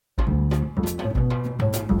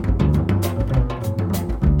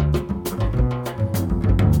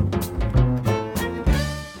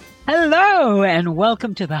and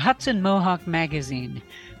welcome to the Hudson Mohawk Magazine,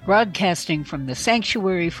 broadcasting from the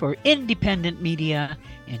Sanctuary for Independent Media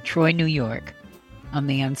in Troy, New York, on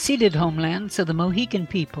the unceded homelands of the Mohican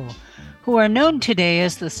people, who are known today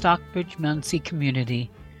as the Stockbridge-Munsee community.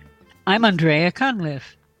 I'm Andrea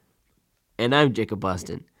Conliffe. And I'm Jacob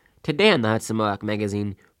Boston. Today on the Hudson Mohawk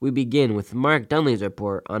Magazine, we begin with Mark Dunley's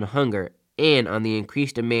report on hunger and on the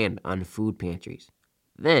increased demand on food pantries.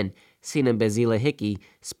 Then, Sina Bazila Hickey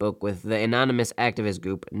spoke with the anonymous activist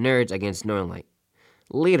group Nerds Against Norlight.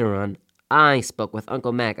 Later on, I spoke with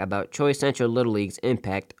Uncle Mac about Troy Central Little League's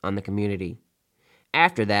impact on the community.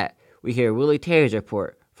 After that, we hear Willie Terry's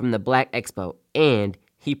report from the Black Expo, and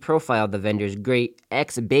he profiled the vendor's great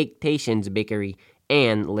Ex-Baketations Bakery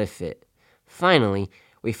and Live Fit. Finally,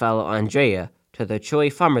 we follow Andrea to the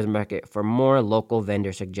Troy Farmers Market for more local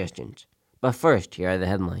vendor suggestions. But first, here are the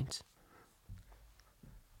headlines.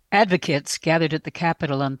 Advocates gathered at the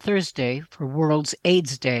Capitol on Thursday for World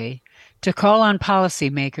AIDS Day to call on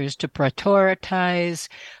policymakers to prioritize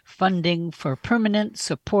funding for permanent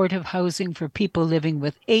supportive housing for people living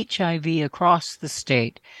with HIV across the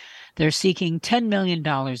state. They're seeking $10 million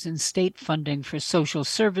in state funding for social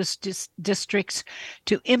service districts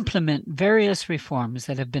to implement various reforms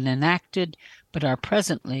that have been enacted but are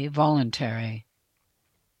presently voluntary.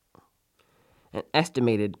 An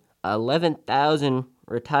estimated 11,000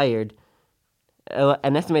 retired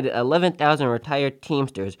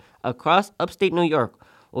Teamsters across upstate New York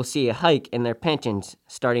will see a hike in their pensions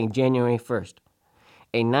starting January 1st.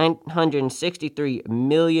 A $963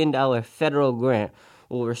 million federal grant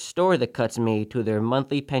will restore the cuts made to their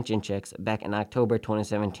monthly pension checks back in October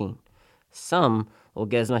 2017. Some will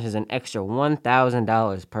get as much as an extra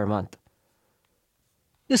 $1,000 per month.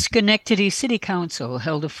 The Schenectady City Council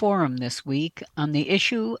held a forum this week on the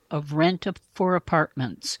issue of rent for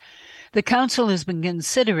apartments. The council has been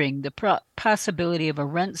considering the possibility of a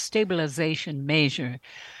rent stabilization measure.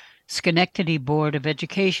 Schenectady Board of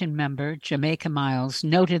Education member Jamaica Miles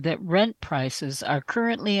noted that rent prices are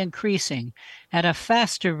currently increasing at a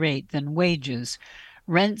faster rate than wages.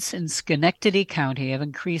 Rents in Schenectady County have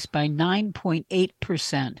increased by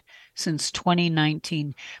 9.8% since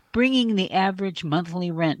 2019, bringing the average monthly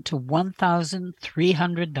rent to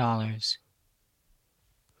 $1,300.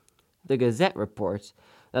 The Gazette reports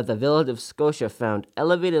that the village of Scotia found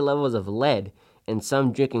elevated levels of lead in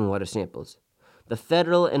some drinking water samples. The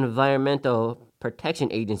Federal Environmental Protection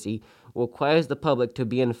Agency requires the public to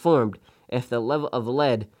be informed if the level of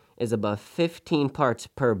lead is above 15 parts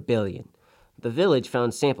per billion. The village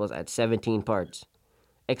found samples at 17 parts.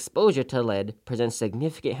 Exposure to lead presents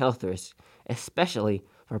significant health risks, especially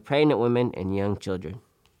for pregnant women and young children.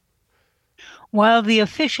 While the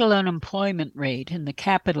official unemployment rate in the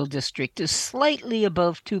Capital District is slightly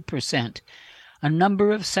above 2%, a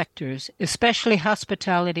number of sectors, especially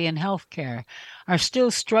hospitality and healthcare, are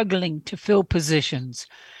still struggling to fill positions.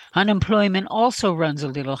 Unemployment also runs a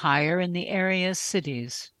little higher in the area's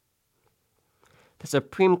cities. The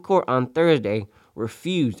Supreme Court on Thursday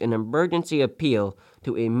refused an emergency appeal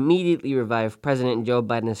to immediately revive President Joe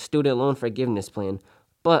Biden's student loan forgiveness plan,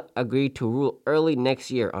 but agreed to rule early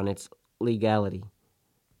next year on its legality.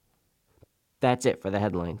 That's it for the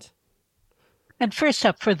headlines. And first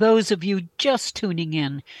up, for those of you just tuning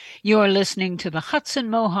in, you're listening to the Hudson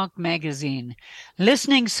Mohawk Magazine,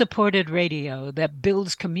 listening-supported radio that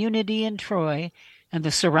builds community in Troy and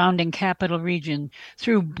the surrounding capital region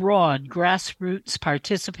through broad grassroots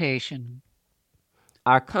participation.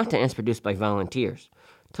 Our content is produced by volunteers.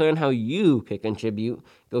 To learn how you can contribute,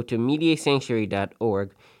 go to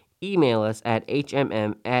mediasanctuary.org, email us at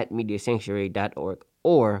hmm@mediasanctuary.org,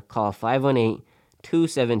 or call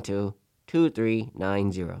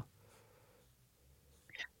 518-272-2390.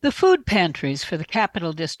 The Food Pantries for the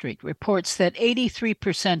Capital District reports that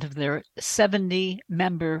 83% of their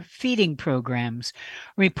 70-member feeding programs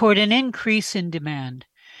report an increase in demand.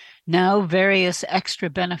 Now, various extra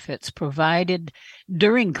benefits provided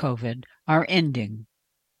during COVID are ending.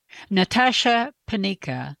 Natasha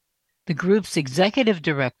Panika, the group's executive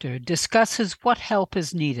director, discusses what help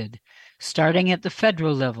is needed, starting at the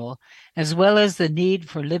federal level, as well as the need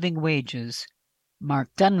for living wages. Mark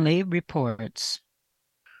Dunley reports.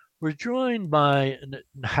 We're joined by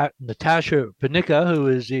Natasha Panika, who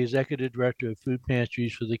is the Executive Director of Food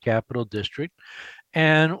Pantries for the Capital District.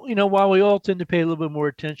 And, while we all tend to pay a little bit more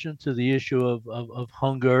attention to the issue of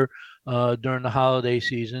hunger during the holiday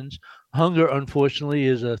seasons, hunger, unfortunately,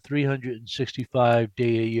 is a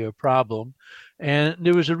 365-day-a-year problem. And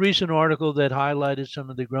there was a recent article that highlighted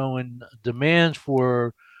some of the growing demands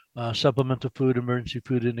for supplemental food, emergency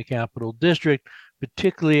food in the Capital District,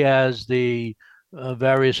 particularly as the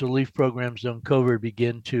various relief programs on COVID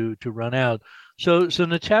begin to run out. So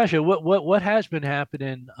Natasha, what has been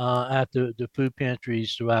happening at the food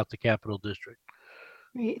pantries throughout the Capital District?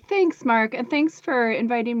 Great. Thanks, Mark, and thanks for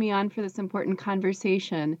inviting me on for this important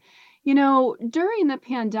conversation. You know, during the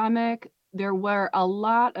pandemic, there were a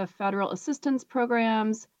lot of federal assistance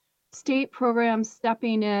programs, state programs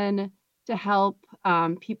stepping in to help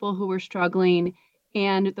people who were struggling,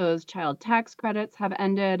 and those child tax credits have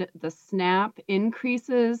ended. The SNAP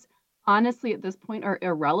increases, honestly, at this point are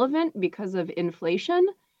irrelevant because of inflation.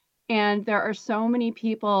 And there are so many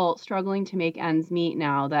people struggling to make ends meet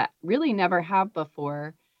now that really never have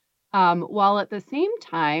before. While at the same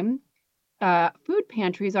time, food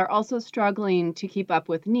pantries are also struggling to keep up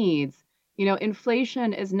with needs. You know,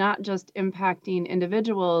 inflation is not just impacting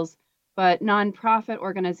individuals, but nonprofit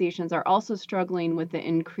organizations are also struggling with the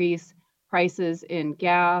increased prices in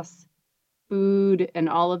gas, food, and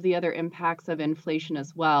all of the other impacts of inflation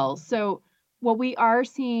as well. So, what we are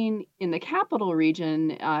seeing in the capital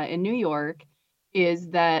region in New York is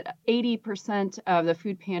that 80% of the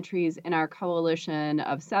food pantries in our coalition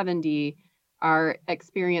of 70 are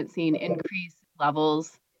experiencing increased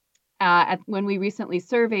levels. When we recently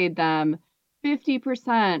surveyed them,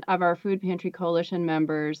 50% of our food pantry coalition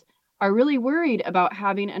members are really worried about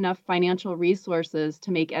having enough financial resources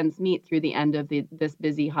to make ends meet through the end of this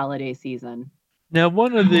busy holiday season. Now,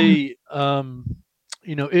 one of the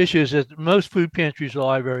issues is that most food pantries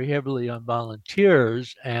rely very heavily on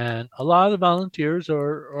volunteers, and a lot of the volunteers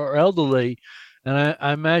are elderly, and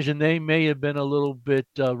I imagine they may have been a little bit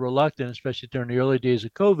reluctant, especially during the early days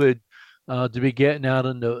of COVID, to be getting out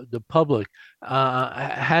in the public.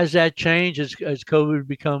 Has that changed as COVID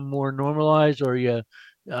become more normalized, or you?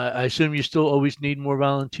 I assume you still always need more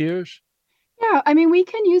volunteers. Yeah, I mean, we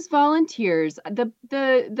can use volunteers.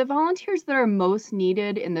 The volunteers that are most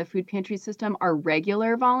needed in the food pantry system are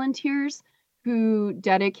regular volunteers who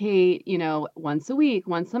dedicate, you know, once a week,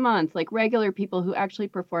 once a month, like regular people who actually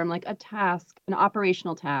perform like a task, an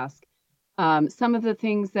operational task. Some of the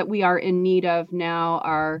things that we are in need of now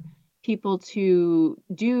are people to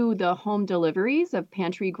do the home deliveries of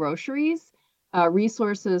pantry groceries.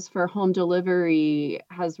 Resources for home delivery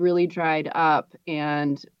has really dried up,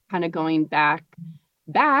 and kind of going back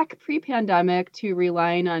pre-pandemic to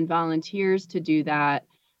relying on volunteers to do that.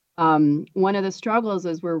 One of the struggles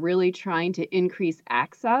is we're really trying to increase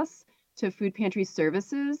access to food pantry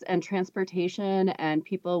services and transportation, and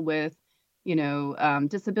people with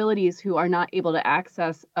disabilities who are not able to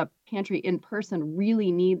access a pantry in person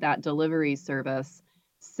really need that delivery service.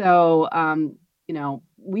 So,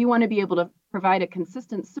 we want to be able to provide a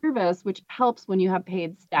consistent service, which helps when you have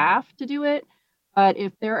paid staff to do it. But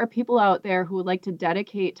if there are people out there who would like to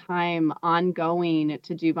dedicate time ongoing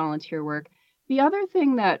to do volunteer work, the other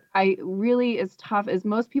thing that I really is tough is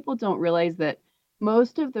most people don't realize that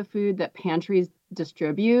most of the food that pantries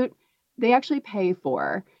distribute, they actually pay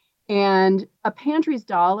for. And a pantry's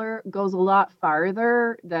dollar goes a lot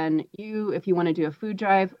farther than if you want to do a food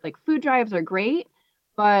drive. Like food drives are great,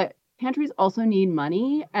 but pantries also need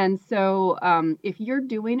money. And so if you're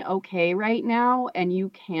doing okay right now and you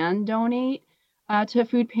can donate to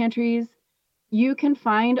food pantries, you can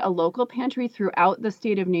find a local pantry throughout the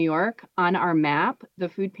state of New York on our map,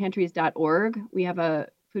 thefoodpantries.org. We have a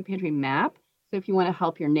food pantry map. So if you want to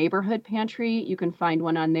help your neighborhood pantry, you can find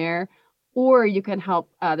one on there. Or you can help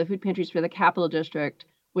the food pantries for the Capital District,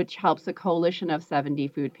 which helps a coalition of 70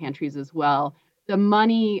 food pantries as well. The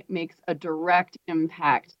money makes a direct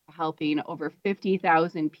impact, helping over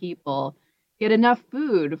 50,000 people get enough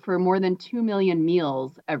food for more than 2 million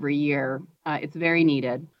meals every year. It's very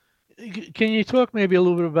needed. Can you talk maybe a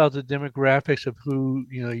little bit about the demographics of who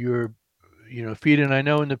you're feeding? I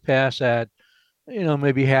know in the past that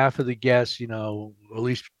maybe half of the guests, at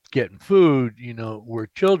least getting food, were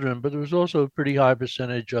children, but there was also a pretty high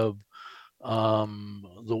percentage of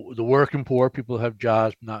the working poor, people who have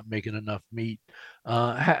jobs not making enough meat.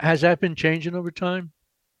 Has that been changing over time?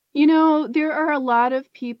 You know, there are a lot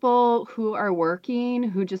of people who are working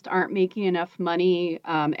who just aren't making enough money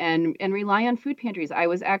and rely on food pantries. I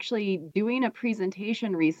was actually doing a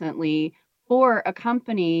presentation recently for a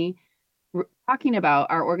company talking about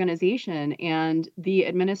our organization, and the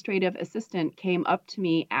administrative assistant came up to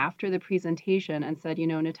me after the presentation and said,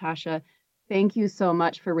 Natasha, thank you so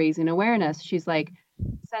much for raising awareness. She's like,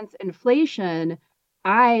 since inflation,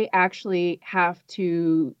 I actually have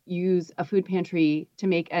to use a food pantry to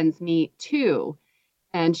make ends meet too.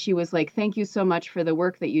 And she was like, thank you so much for the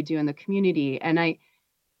work that you do in the community. And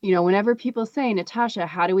whenever people say, Natasha,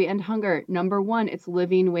 how do we end hunger? Number one, it's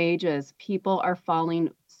living wages. People are falling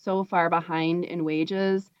so far behind in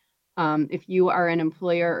wages. If you are an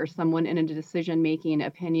employer or someone in a decision-making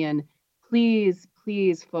opinion, please,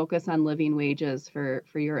 please focus on living wages for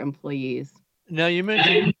your employees. Now, you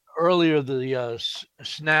mentioned earlier the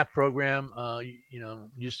SNAP program,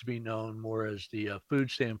 used to be known more as the food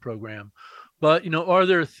stamp program. But, are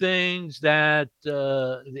there things that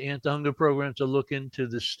the anti-hunger programs are looking to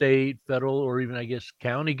the state, federal, or even, I guess,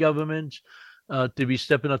 county governments to be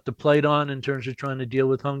stepping up the plate on in terms of trying to deal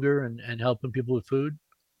with hunger and helping people with food?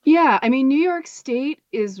 Yeah, I mean, New York State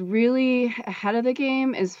is really ahead of the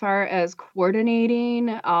game as far as coordinating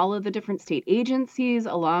all of the different state agencies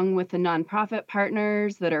along with the nonprofit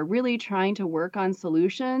partners that are really trying to work on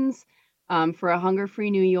solutions for a hunger-free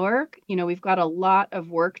New York. We've got a lot of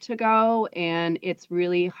work to go, and it's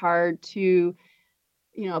really hard to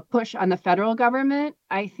push on the federal government.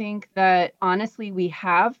 I think that honestly, we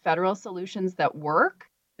have federal solutions that work,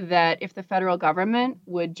 that if the federal government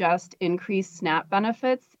would just increase SNAP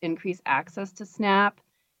benefits, increase access to SNAP,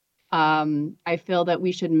 I feel that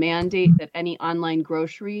we should mandate that any online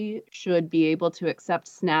grocery should be able to accept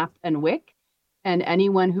SNAP and WIC, and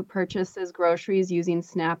anyone who purchases groceries using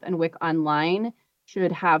SNAP and WIC online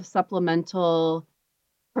should have supplemental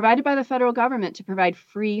provided by the federal government to provide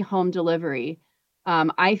free home delivery.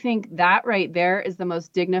 I think that right there is the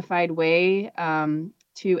most dignified way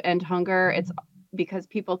to end hunger. It's because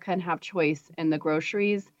people can have choice in the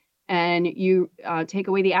groceries, and you take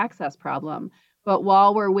away the access problem. But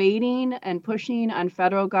while we're waiting and pushing on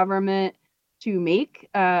federal government to make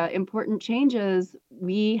important changes,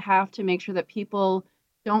 we have to make sure that people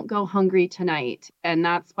don't go hungry tonight. And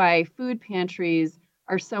that's why food pantries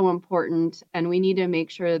are so important, and we need to make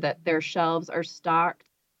sure that their shelves are stocked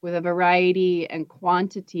with a variety and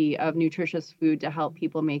quantity of nutritious food to help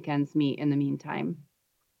people make ends meet in the meantime.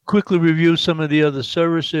 Quickly review some of the other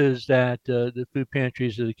services that the food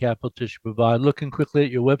pantries of the Capital District provide. Looking quickly at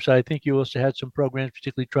your website, I think you also had some programs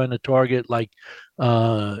particularly trying to target like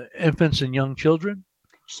infants and young children.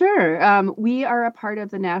 Sure. We are a part of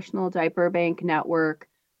the National Diaper Bank Network.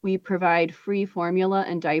 We provide free formula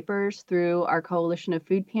and diapers through our coalition of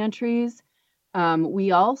food pantries.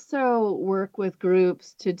 We also work with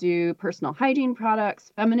groups to do personal hygiene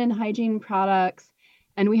products, feminine hygiene products,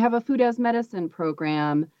 and we have a food as medicine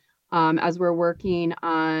program as we're working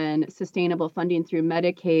on sustainable funding through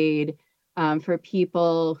Medicaid for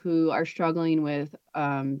people who are struggling with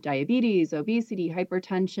diabetes, obesity,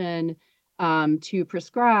 hypertension, to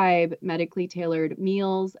prescribe medically tailored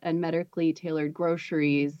meals and medically tailored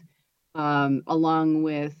groceries, along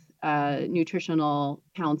with nutritional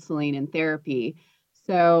counseling and therapy.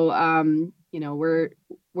 So,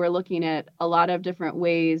 we're looking at a lot of different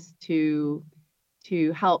ways to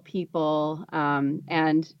help people.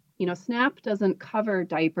 And SNAP doesn't cover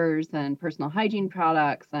diapers and personal hygiene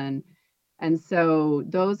products, and so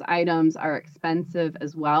those items are expensive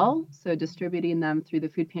as well. So distributing them through the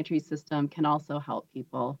food pantry system can also help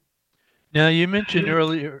people. Now, you mentioned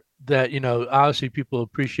earlier that, obviously people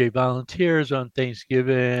appreciate volunteers on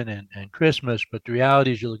Thanksgiving and Christmas, but the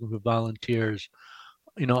reality is you're looking for volunteers,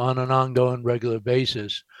 on an ongoing regular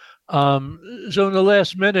basis. So in the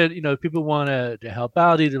last minute, if people want to help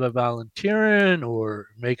out either by volunteering or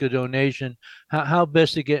make a donation, how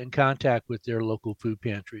best to get in contact with their local food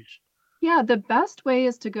pantries? Yeah, the best way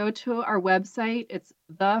is to go to our website. It's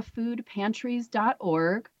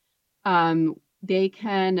thefoodpantries.org. They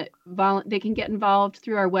can get involved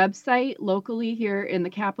through our website locally here in the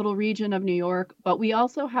capital region of New York, but we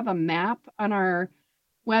also have a map on our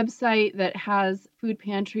website that has food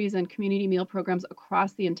pantries and community meal programs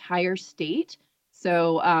across the entire state.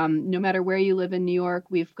 So no matter where you live in New York,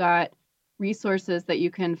 we've got resources that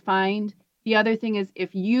you can find. The other thing is,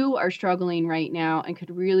 if you are struggling right now and could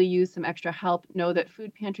really use some extra help, know that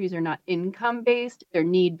food pantries are not income-based, they're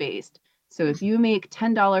need-based. So if you make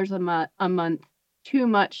 $10 a month too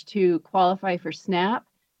much to qualify for SNAP,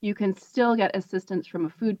 you can still get assistance from a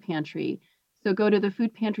food pantry. So go to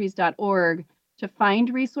thefoodpantries.org to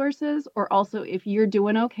find resources, or also if you're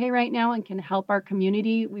doing okay right now and can help our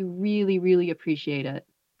community, we really, really appreciate it.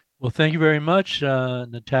 Well, thank you very much,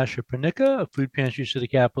 Natasha Pernicka of Food Pantries of the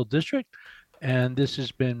Capital District. And this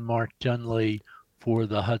has been Mark Dunley for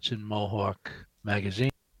the Hudson Mohawk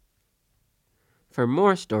Magazine. For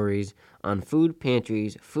more stories on food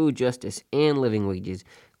pantries, food justice, and living wages,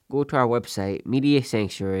 go to our website,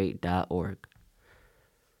 mediasanctuary.org.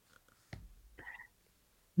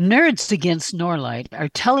 Nerds Against Norlite are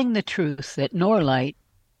telling the truth that Norlite,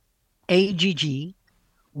 AGG,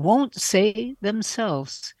 won't save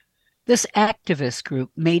themselves. This activist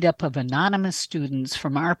group, made up of anonymous students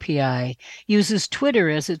from RPI, uses Twitter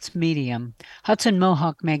as its medium. Hudson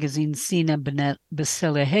Mohawk Magazine's Sina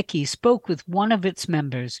Basilahicki spoke with one of its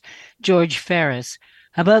members, George Ferris,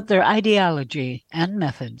 about their ideology and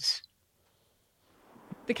methods.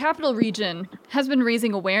 The Capital Region has been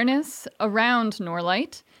raising awareness around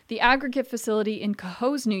Norlite, the aggregate facility in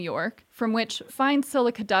Cohoes, New York, from which fine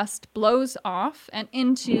silica dust blows off and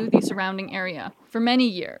into the surrounding area for many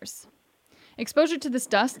years. Exposure to this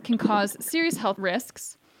dust can cause serious health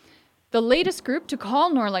risks. The latest group to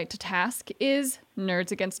call Norlite to task is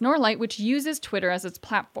Nerds Against Norlite, which uses Twitter as its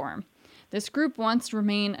platform. This group wants to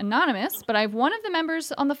remain anonymous, but I have one of the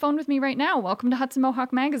members on the phone with me right now. Welcome to Hudson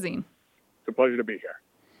Mohawk Magazine. It's a pleasure to be here.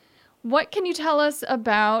 What can you tell us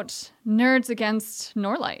about Nerds Against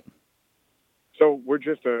Norlite? So we're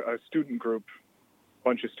just a student group,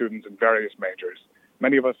 bunch of students in various majors.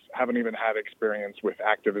 Many of us haven't even had experience with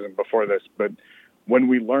activism before this, but when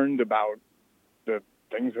we learned about the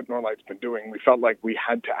things that Norlite's been doing, we felt like we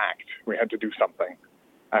had to act. We had to do something.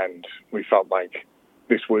 And we felt like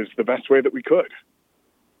this was the best way that we could.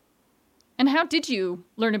 And how did you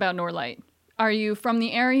learn about Norlite? Are you from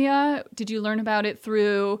the area? Did you learn about it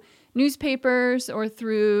through newspapers or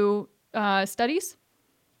through studies?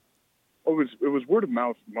 Well, it was word of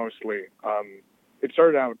mouth mostly. It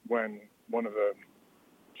started out when one of the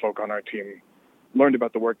folk on our team learned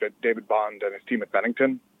about the work that David Bond and his team at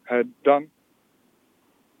Bennington had done.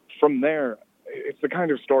 From there, it's the kind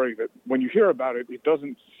of story that when you hear about it, it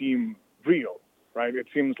doesn't seem real, right? It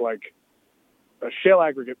seems like a shale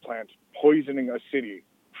aggregate plant poisoning a city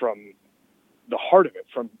from the heart of it,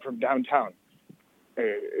 from downtown.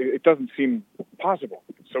 It doesn't seem possible.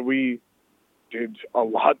 So we did a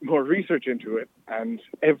lot more research into it, and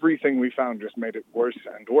everything we found just made it worse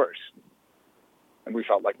and worse. And we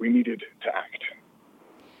felt like we needed to act.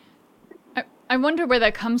 I wonder where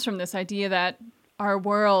that comes from, this idea that our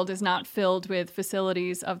world is not filled with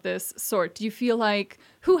facilities of this sort. Do you feel like,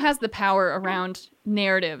 who has the power around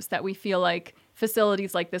narratives that we feel like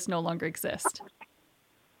facilities like this no longer exist?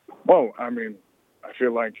 Well, I mean, I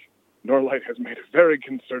feel like Norlite has made a very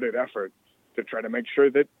concerted effort to try to make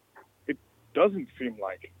sure that it doesn't seem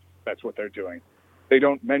like that's what they're doing. They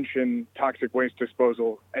don't mention toxic waste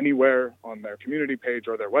disposal anywhere on their community page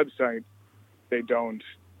or their website. They don't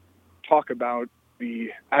talk about the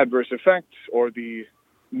adverse effects or the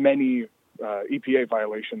many EPA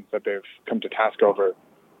violations that they've come to task over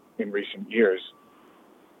in recent years.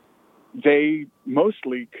 They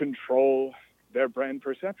mostly control their brand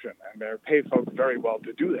perception, and they pay folks very well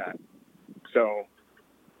to do that. So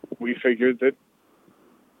we figured that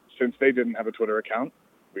since they didn't have a Twitter account,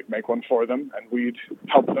 we'd make one for them, and we'd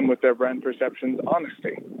help them with their brand perception's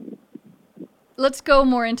honesty. Let's go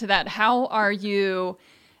more into that. How are you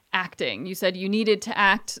acting? You said you needed to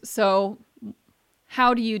act, so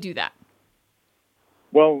how do you do that?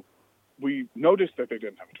 Well, we noticed that they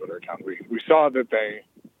didn't have a Twitter account. We saw that they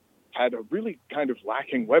had a really kind of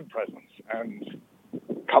lacking web presence, and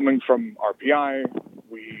coming from RPI,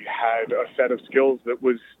 we had a set of skills that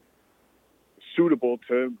was suitable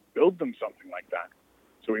to build them something like that.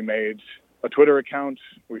 So we made a Twitter account,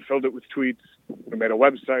 we filled it with tweets, we made a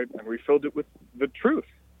website, and we filled it with the truth.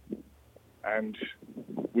 And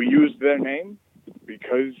we used their name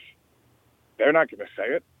because they're not going to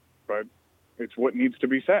say it, but it's what needs to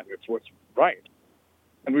be said. It's what's right.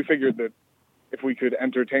 And we figured that if we could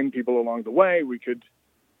entertain people along the way, we could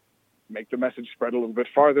make the message spread a little bit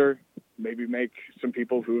farther, maybe make some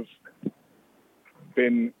people who've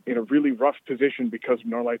been in a really rough position because of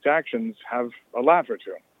Norlite's actions have a laugh or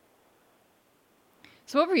two.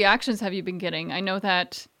 So what reactions have you been getting? I know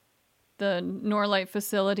that the Norlite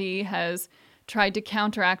facility has tried to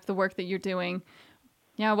counteract the work that you're doing.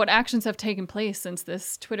 Yeah, what actions have taken place since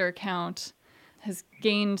this Twitter account has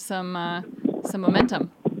gained some momentum?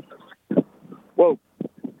 Well,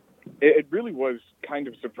 it really was kind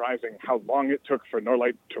of surprising how long it took for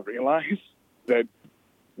Norlite to realize that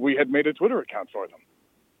we had made a Twitter account for them.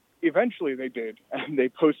 Eventually they did, and they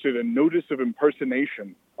posted a notice of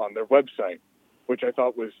impersonation on their website, which I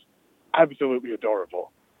thought was absolutely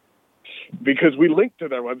adorable, because we linked to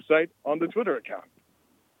their website on the Twitter account.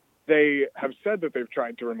 They have said that they've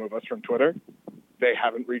tried to remove us from Twitter. They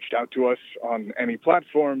haven't reached out to us on any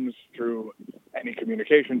platforms, through any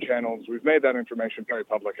communication channels. We've made that information very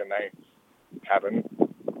public, and they haven't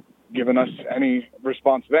given us any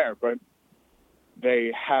response there. But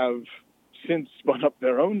they have since spun up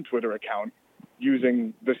their own Twitter account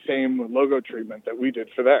using the same logo treatment that we did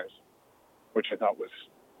for theirs, which I thought was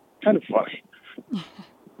kind of funny.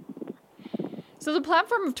 So the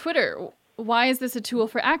platform of Twitter, why is this a tool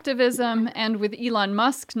for activism? And with Elon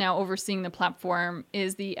Musk now overseeing the platform,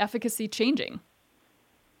 is the efficacy changing?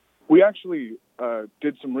 We actually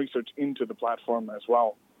did some research into the platform as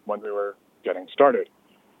well when we were getting started.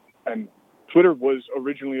 And Twitter was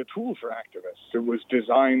originally a tool for activists. It was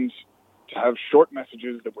designed to have short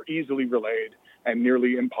messages that were easily relayed and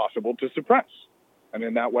nearly impossible to suppress. And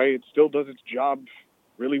in that way, it still does its job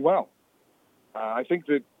really well. I think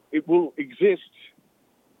that it will exist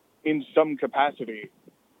in some capacity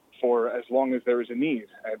for as long as there is a need.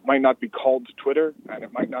 It might not be called Twitter, and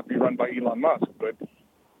it might not be run by Elon Musk, but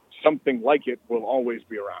something like it will always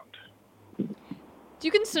be around. Do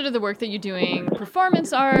you consider the work that you're doing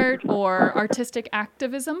performance art or artistic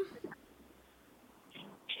activism?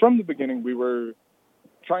 From the beginning, we were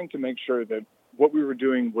trying to make sure that what we were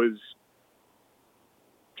doing was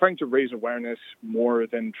trying to raise awareness more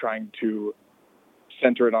than trying to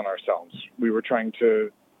center it on ourselves. We were trying to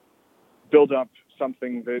build up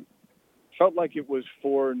something that felt like it was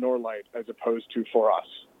for Norlight as opposed to for us.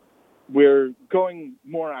 We're going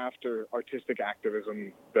more after artistic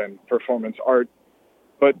activism than performance art,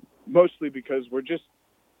 but mostly because we're just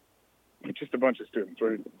a bunch of students.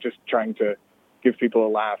 We're just trying to give people a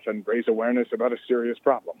laugh and raise awareness about a serious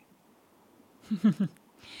problem.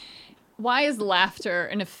 Why is laughter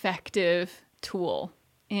an effective tool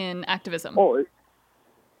in activism? Oh,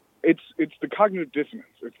 it's the cognitive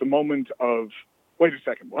dissonance. It's the moment of, wait a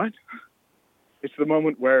second, what? It's the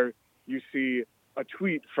moment where you see a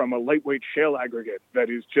tweet from a lightweight shale aggregate that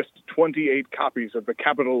is just 28 copies of the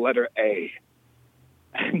capital letter A.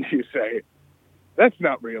 And you say, that's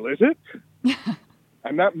not real, is it?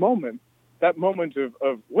 And that moment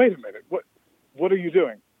of wait a minute, what are you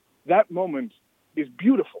doing? That moment is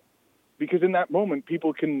beautiful, because in that moment,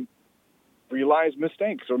 people can realize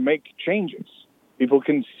mistakes or make changes. People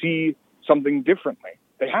can see something differently.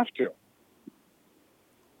 They have to.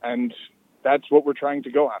 And that's what we're trying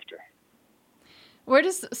to go after. Where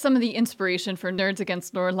does some of the inspiration for Nerds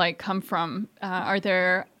Against Norlight come from? Are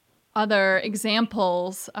there other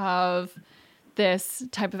examples of this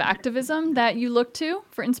type of activism that you look to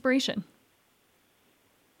for inspiration?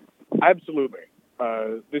 Absolutely.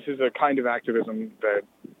 This is a kind of activism that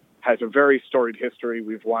has a very storied history.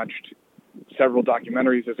 We've watched several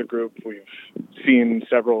documentaries as a group. We've seen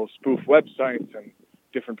several spoof websites and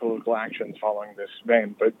different political actions following this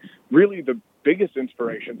vein. But really the biggest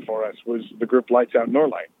inspiration for us was the group Lights Out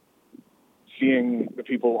Norlight. Seeing the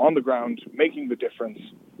people on the ground making the difference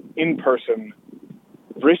in person,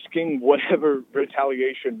 risking whatever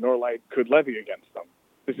retaliation Norlight could levy against them.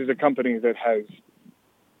 This is a company that has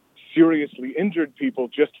seriously injured people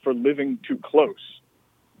just for living too close.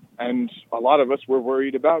 And a lot of us were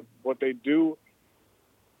worried about what they'd do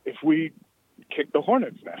if we kicked the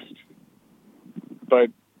hornet's nest. But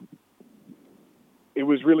it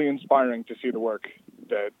was really inspiring to see the work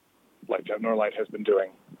that Lights Out Norlight has been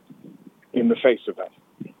doing in the face of that.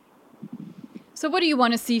 So what do you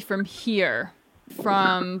want to see from here?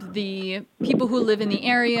 From the people who live in the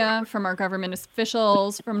area, from our government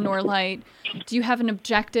officials, from Norlight? Do you have an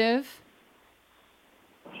objective?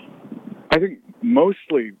 I think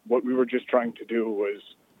mostly what we were just trying to do was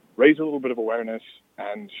raise a little bit of awareness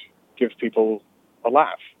and give people a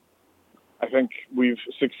laugh. I think we've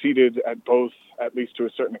succeeded at both, at least to a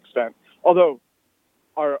certain extent. Although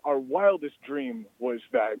our wildest dream was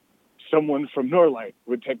that someone from Norlight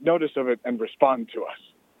would take notice of it and respond to us.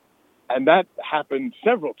 And that happened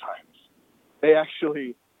several times. They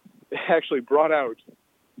actually brought out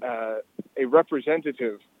a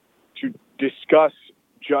representative to discuss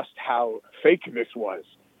just how fake this was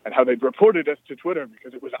and how they'd reported us to Twitter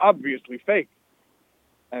because it was obviously fake.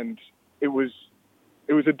 And it was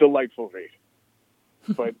a delightful read.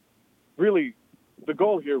 But really, the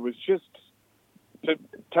goal here was just to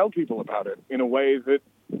tell people about it in a way that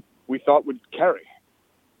we thought would carry.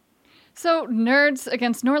 So Nerds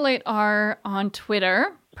Against Norlight are on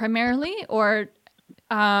Twitter primarily, or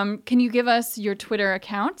can you give us your Twitter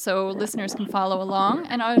account so listeners can follow along?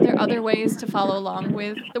 And are there other ways to follow along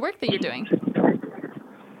with the work that you're doing?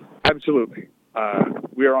 Absolutely.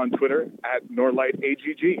 We are on Twitter at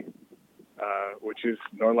NorlightAGG, which is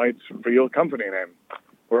Norlight's real company name.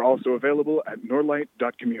 We're also available at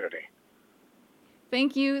norlight.community.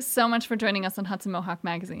 Thank you so much for joining us on Hudson Mohawk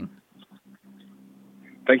Magazine.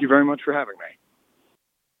 Thank you very much for having me.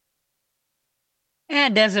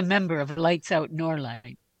 And as a member of Lights Out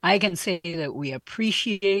Norlight, I can say that we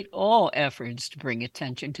appreciate all efforts to bring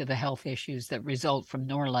attention to the health issues that result from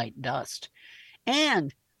Norlight dust,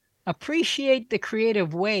 and appreciate the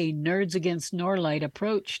creative way Nerds Against Norlight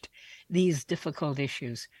approached these difficult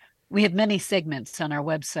issues. We have many segments on our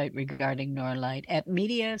website regarding Norlite at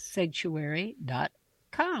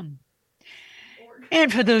mediasanctuary.com.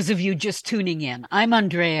 And for those of you just tuning in, I'm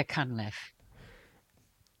Andrea Cunliffe.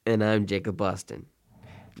 And I'm Jacob Boston.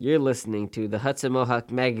 You're listening to the Hudson Mohawk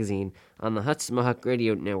Magazine on the Hudson Mohawk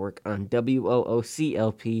Radio Network on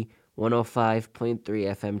WOOCLP 105.3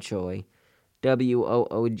 FM Troy,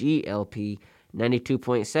 WOOGLP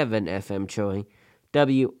 92.7 FM Troy,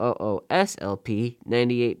 WOOSLP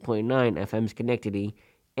 98.9 FM Schenectady,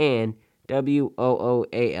 and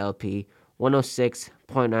WOOALP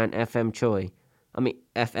 106.9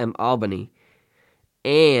 FM Albany,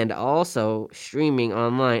 and also streaming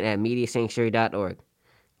online at mediasanctuary.org.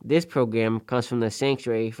 This program comes from the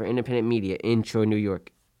Sanctuary for Independent Media in Troy, New York.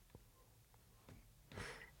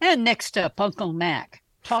 And next up, Uncle Mac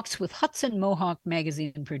talks with Hudson Mohawk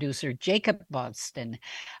Magazine producer Jacob Boston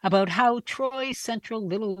about how Troy Central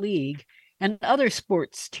Little League and other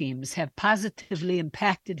sports teams have positively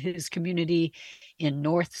impacted his community in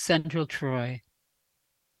North Central Troy.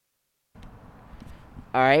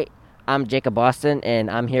 All right, I'm Jacob Boston,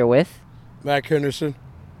 and I'm here with Mac Henderson.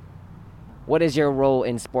 What is your role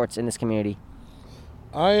in sports in this community?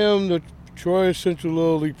 I am the Troy Central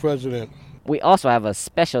Little League president. We also have a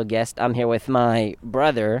special guest. I'm here with my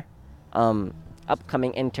brother,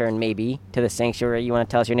 upcoming intern maybe, to the Sanctuary. You want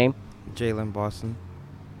to tell us your name? Jalen Boston.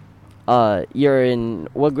 You're in,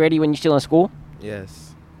 what grade are you when you're still in school?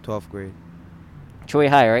 Yes, 12th grade. Troy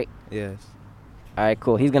High, right? Yes. All right,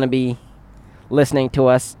 cool. He's going to be listening to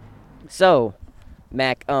us. So,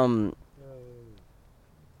 Mac,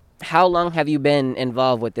 how long have you been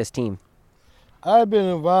involved with this team? I've been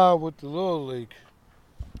involved with the Little League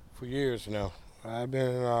for years now. I've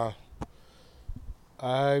been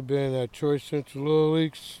at Troy Central Little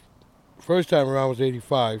League. First time around was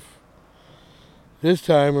 85. This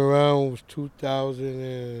time around was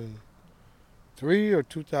 2003 or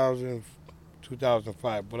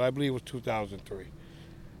 2005, but I believe it was 2003.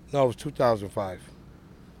 No, it was 2005.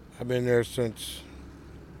 I've been there since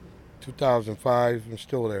 2005 and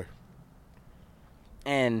still there.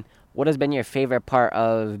 And what has been your favorite part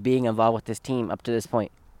of being involved with this team up to this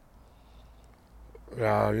point? You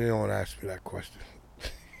don't want to ask me that question.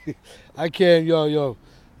 I can't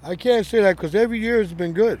say that because every year has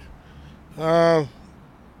been good.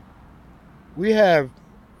 We have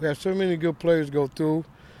so many good players go through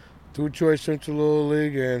Troy Central Little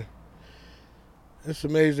League, and it's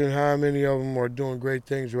amazing how many of them are doing great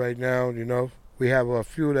things right now. You know, we have a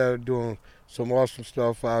few that are doing some awesome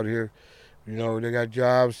stuff out here. You know, they got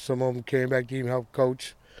jobs. Some of them came back to even help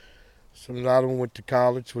coach. A lot of them went to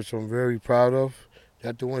college, which I'm very proud of.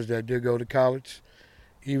 That's the ones that did go to college.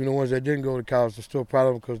 Even the ones that didn't go to college, I'm still proud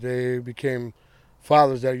of them because they became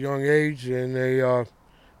fathers at a young age, and they're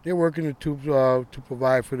working to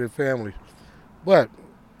provide for their family. But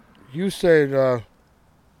you said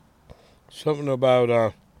something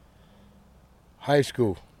about high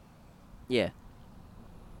school. Yeah.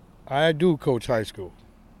 I do coach high school.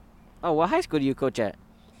 Oh, what high school do you coach at?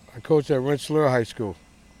 I coach at Rensselaer High School.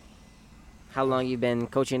 How long you been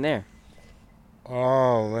coaching there?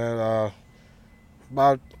 Oh, man,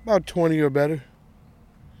 about 20 or better.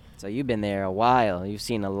 So you've been there a while. You've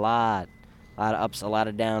seen a lot of ups, a lot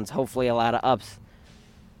of downs, hopefully a lot of ups.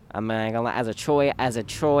 I'm not gonna lie, as a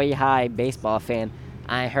Troy High baseball fan,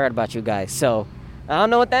 I heard about you guys, so I don't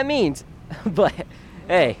know what that means. But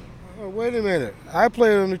hey. Oh, wait a minute. I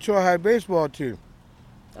played on the Troy High baseball team.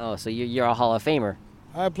 Oh, so you're a Hall of Famer.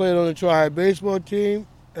 I played on the Troy High baseball team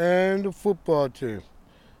and the football team.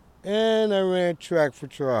 And I ran track for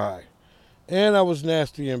Troy High. And I was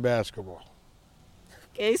nasty in basketball.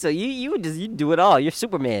 Okay, so you do it all. You're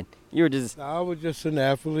Superman. I was just an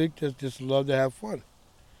athlete that just loved to have fun.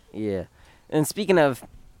 Yeah. And speaking of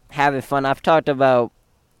having fun, I've talked about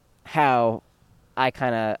how I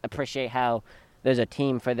kind of appreciate how there's a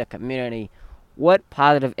team for the community. What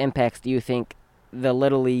positive impacts do you think the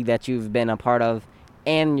Little League that you've been a part of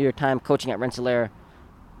and your time coaching at Rensselaer,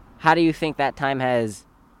 how do you think that time has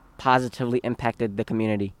positively impacted the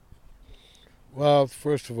community? Well,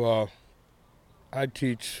 first of all, I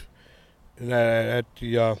teach at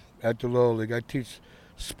the Little League. I teach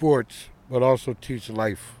sports, but also teach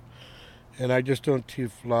life. And I just don't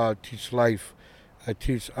teach life. I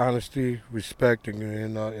teach honesty, respect, and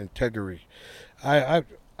integrity. I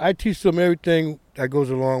teach them everything that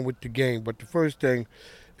goes along with the game. But the first thing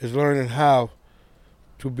is learning how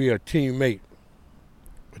to be a teammate,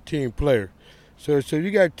 a team player. So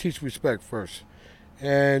you got to teach respect first.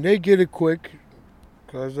 And they get it quick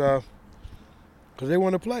because they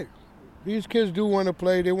want to play. These kids do want to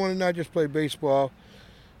play. They want to not just play baseball.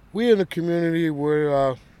 We in a community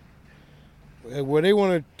where where they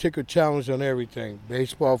want to take a challenge on everything: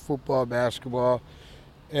 baseball, football, basketball,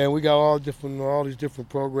 and we got all these different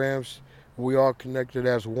programs. We all connected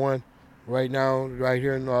as one. Right now, right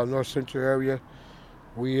here in the North Central area,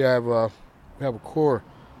 we have a core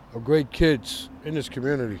of great kids in this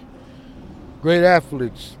community, great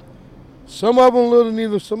athletes. Some of them need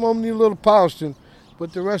a little polishing,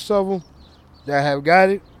 but the rest of them that have got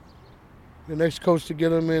it, the next coach to get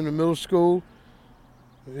them in the middle school,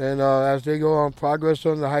 and as they go on progress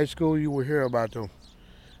on the high school, you will hear about them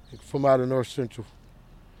from out of North Central.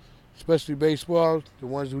 Especially baseball, the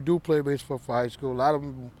ones who do play baseball for high school, a lot of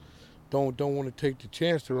them don't want to take the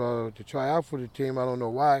chance to try out for the team. I don't know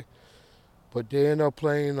why, but they end up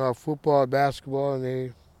playing football, basketball, and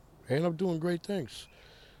they end up doing great things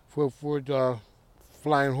for the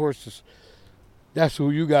Flying Horses. That's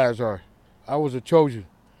who you guys are. I was a Trojan.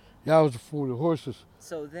 Y'all was for the horses.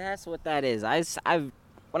 So that's what that is.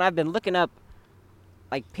 When I've been looking up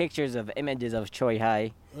like pictures of images of Troy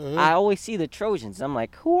High, I always see the Trojans. I'm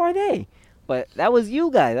like, who are they? But that was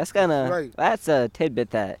you guys. That's a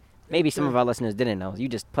tidbit that maybe some of our listeners didn't know. You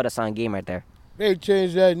just put us on game right there. They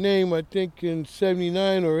changed that name, I think, in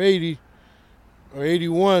 79 or 80 or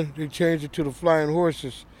 81. They changed it to the Flying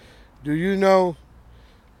Horses. Do you know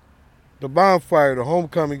the bonfire, the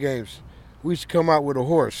homecoming games? We used to come out with a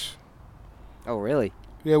horse. Oh, really?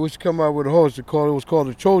 Yeah, we used to come out with a horse. It was called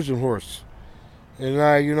the Trojan horse. And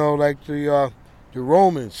like the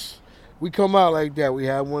Romans, we come out like that. We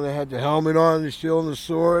had one that had the helmet on, the shield and the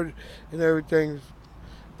sword and everything.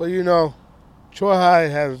 But Troy High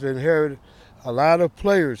has inherited a lot of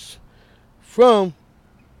players from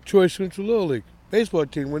Troy Central Little League baseball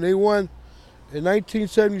team. When they won in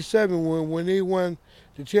 1977, when they won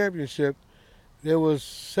the championship, there was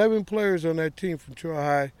 7 players on that team from Troy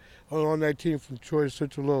High, on that team from Troy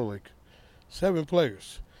Central Little League. 7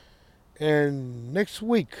 players. And next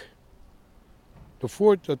week, the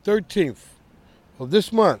 13th of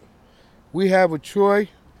this month, we have a Troy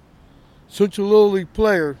Central Little League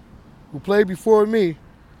player who played before me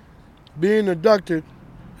being inducted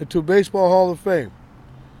into Baseball Hall of Fame.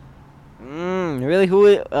 Really?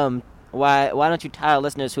 Why don't you tell our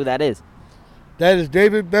listeners who that is? That is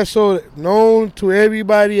David Bessel, known to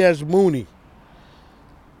everybody as Mooney.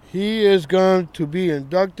 He is going to be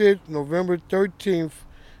inducted November 13th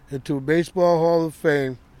into Baseball Hall of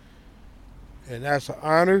Fame. And that's an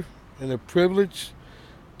honor and a privilege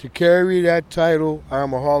to carry that title.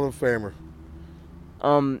 I'm a Hall of Famer.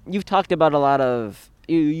 You've talked about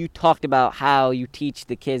you talked about how you teach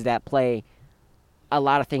the kids that play a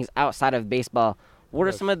lot of things outside of baseball. What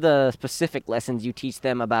are some of the specific lessons you teach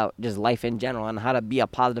them about just life in general and how to be a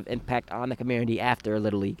positive impact on the community after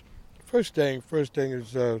Little League? First thing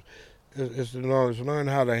is to learn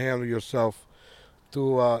how to handle yourself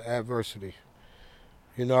through adversity.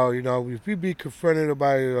 If you be confronted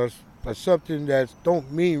by something that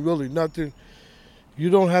don't mean really nothing, you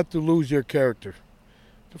don't have to lose your character.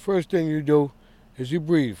 The first thing you do is you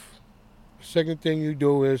breathe. The second thing you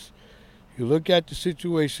do is you look at the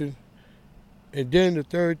situation, and then the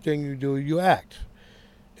third thing you do, you act.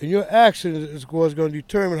 And your action is what's going to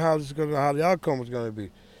determine how the outcome is going to be.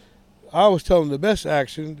 I always tell them the best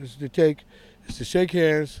action is to shake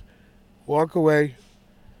hands, walk away,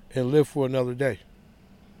 and live for another day.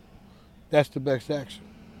 That's the best action.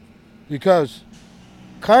 Because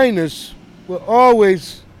kindness will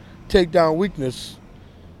always take down weakness,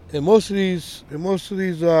 and most of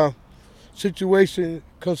these situations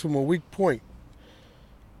comes from a weak point.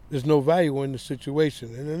 There's no value in the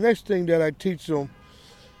situation. And the next thing that I teach them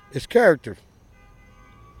is character.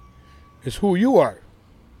 It's who you are.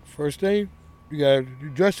 First thing, you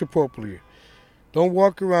dress appropriately. Don't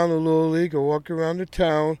walk around the Little League or walk around the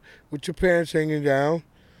town with your pants hanging down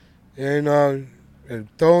and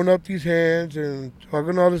throwing up these hands and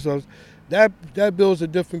talking all this stuff. That builds a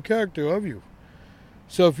different character of you.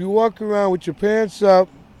 So if you walk around with your pants up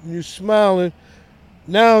and you're smiling,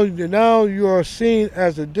 now you are seen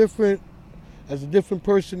as a different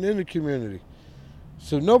person in the community.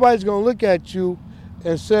 So nobody's gonna look at you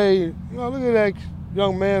and say, look at that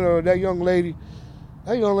young man or that young lady.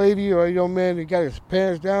 That young lady or young man that got his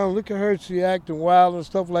pants down, look at her, she acting wild and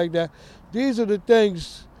stuff like that. These are the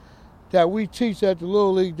things that we teach at the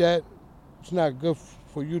Little League that it's not good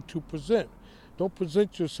for you to present. Don't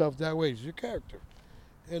present yourself that way. It's your character.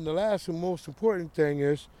 And the last and most important thing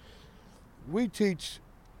is we teach,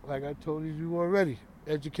 like I told you already,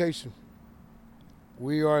 education.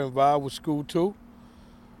 We are involved with School 2.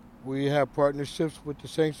 We have partnerships with the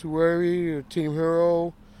Sanctuary, Team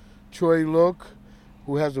Hero, Troy Look,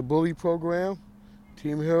 who has a bully program,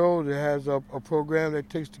 Team Hero that has a program that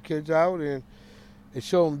takes the kids out and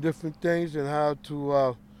show them different things and how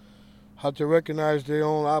to recognize their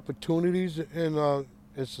own opportunities in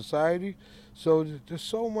society. So there's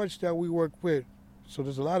so much that we work with. So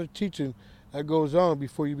there's a lot of teaching that goes on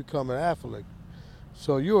before you become an athlete.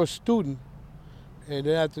 So you're a student, and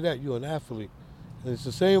then after that, you're an athlete. And it's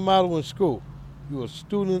the same model in school. You're a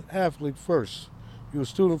student athlete first. You're a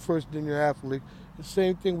student first, then you're an athlete. The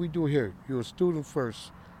same thing we do here. You're a student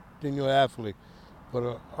first, then you're an athlete.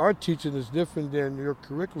 But our teaching is different than your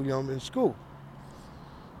curriculum in school.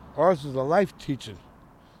 Ours is a life teaching.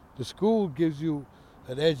 The school gives you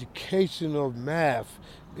an education of math,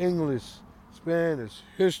 English, Spanish,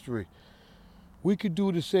 history. We could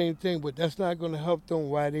do the same thing, but that's not going to help them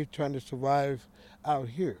while they're trying to survive out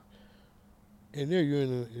here. And there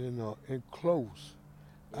you're enclosed.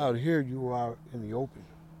 Out here you are in the open.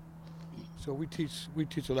 So we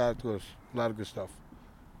teach a lot to us, a lot of good stuff.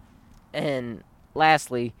 And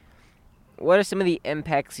lastly, what are some of the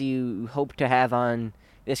impacts you hope to have on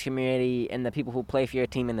this community and the people who play for your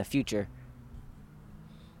team in the future?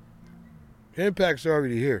 The impact's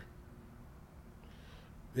already here.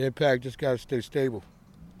 The impact just got to stay stable.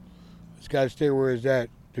 It's got to stay where it's at.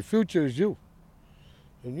 The future is you.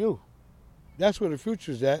 And you. That's where the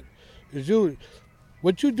future is at, is you.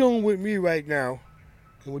 What you're doing with me right now,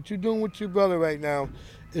 and what you're doing with your brother right now,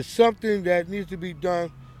 is something that needs to be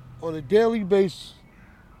done on a daily basis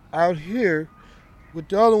out here with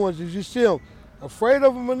the other ones. As you see them, afraid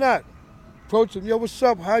of them or not, approach them. Yo, what's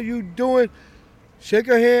up? How you doing? Shake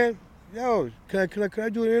a hand. Yo, can I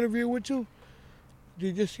do an interview with you?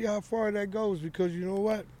 You just see how far that goes, because you know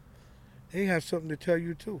what? They have something to tell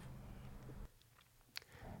you too.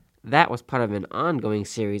 That was part of an ongoing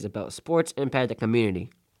series about sports impact the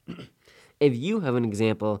community. If you have an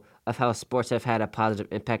example of how sports have had a positive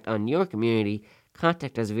impact on your community,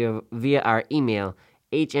 contact us via our email,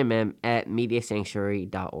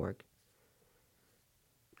 hmm@mediasanctuary.org.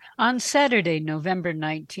 On Saturday, November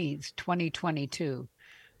 19th, 2022,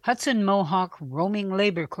 Hudson Mohawk roaming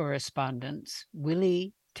labor correspondents,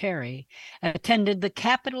 Willie Terry, attended the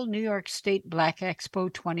Capital New York State Black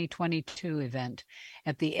Expo 2022 event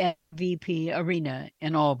at the MVP Arena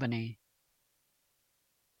in Albany.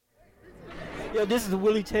 Yeah, this is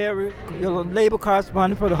Willie Terry, labor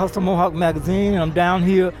correspondent for the Hudson Mohawk magazine. I'm down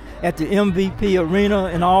here at the MVP Arena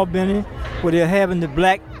in Albany, where they're having the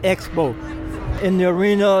Black Expo. In the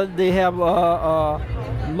arena, they have a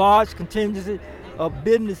large contingency of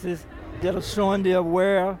businesses that are showing their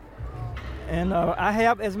wear. And I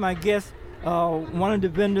have as my guest one of the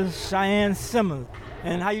vendors, Cheyenne Simmons.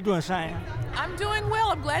 And how you doing, Cheyenne? I'm doing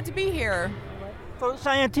well. I'm glad to be here. So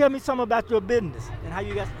Cheyenne, tell me something about your business and how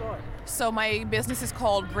you got started. So my business is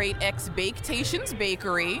called Great X Baketations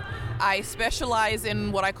Bakery. I specialize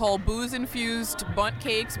in what I call booze-infused bundt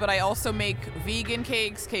cakes, but I also make vegan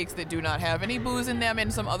cakes, cakes that do not have any booze in them,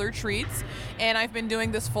 and some other treats. And I've been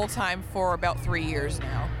doing this full-time for about 3 years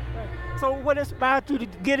now. So what inspired you to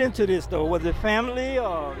get into this, though? Was it family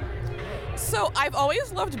or...? So I've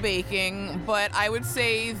always loved baking, but I would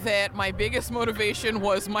say that my biggest motivation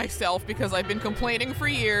was myself, because I've been complaining for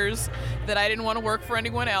years that I didn't want to work for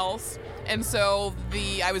anyone else. And so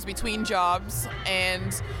I was between jobs,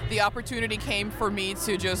 and the opportunity came for me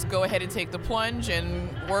to just go ahead and take the plunge and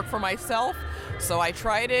work for myself. So I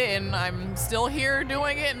tried it, and I'm still here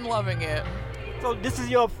doing it and loving it. So this is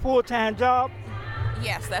your full-time job?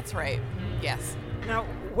 Yes, that's right. Yes. Now,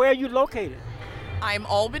 where are you located? I'm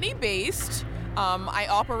Albany-based. I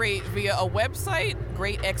operate via a website,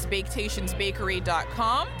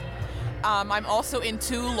 greatxbaketationsbakery.com. I'm also in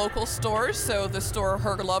 2 local stores. So the store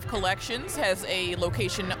Her Love Collections has a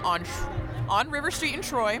location on River Street in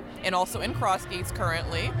Troy, and also in Crossgates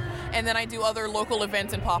currently. And then I do other local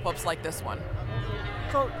events and pop-ups like this one.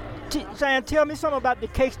 So, Cheyenne, tell me something about the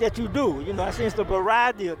cakes that you do. You know, I see it's a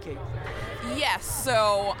variety of cakes. Yes,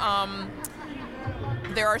 so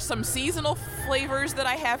there are some seasonal flavors that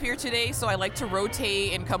I have here today, so I like to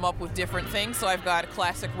rotate and come up with different things. So I've got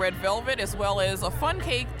classic red velvet, as well as a fun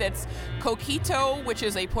cake that's coquito, which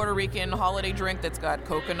is a Puerto Rican holiday drink that's got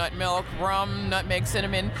coconut milk, rum, nutmeg,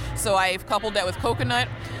 cinnamon. So I've coupled that with coconut.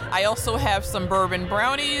 I also have some bourbon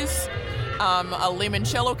brownies, a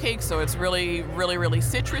limoncello cake, so it's really, really, really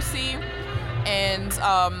citrusy. And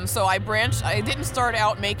so I didn't start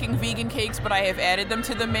out making vegan cakes, but I have added them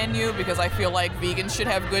to the menu because I feel like vegans should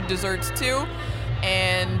have good desserts too.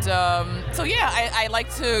 And so yeah, I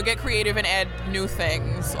like to get creative and add new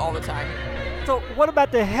things all the time. So what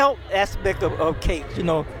about the health aspect of cakes? You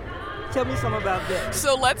know, Tell me something about that.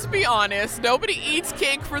 So let's be honest, nobody eats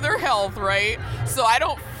cake for their health, right? So I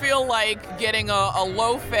don't feel like getting a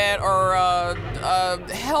low-fat or a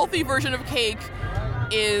healthy version of cake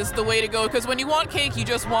is the way to go, because when you want cake, you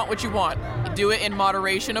just want what you want. Do it in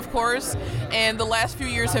moderation, of course, and the last few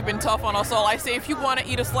years have been tough on us all. I say if you want to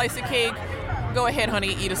eat a slice of cake, go ahead,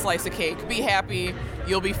 honey, eat a slice of cake. Be happy,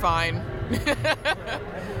 you'll be fine.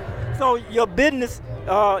 So your business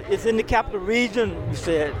is in the capital region, you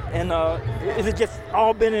said, and is it just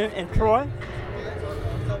all been in Troy?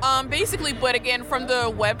 Basically, but again, from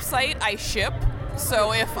the website, I ship.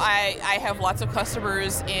 So if I have lots of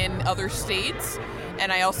customers in other states,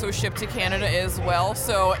 and I also ship to Canada as well.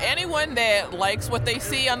 So anyone that likes what they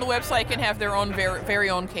see on the website can have their own very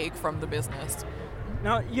own cake from the business.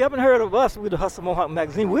 Now, you haven't heard of us with the Hustle Mohawk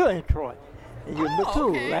magazine. We're in Troy. And you look too,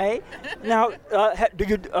 okay. right? Now,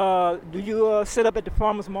 do you sit up at the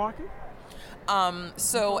farmers market?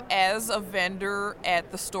 So as a vendor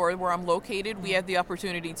at the store where I'm located, we have the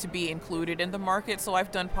opportunity to be included in the market. So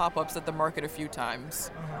I've done pop-ups at the market a few times.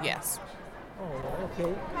 Yes. Oh,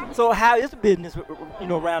 okay. So how is business,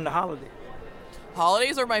 around the holiday?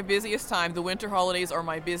 Holidays are my busiest time. The winter holidays are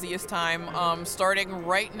my busiest time. Starting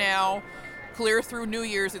right now, clear through New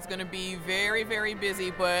Year's, it's going to be very, very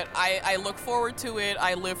busy. But I look forward to it.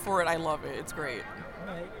 I live for it. I love it. It's great.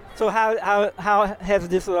 Right. So how has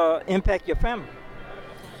this impact your family?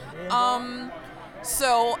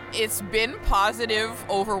 So it's been positive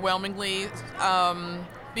overwhelmingly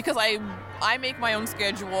because I make my own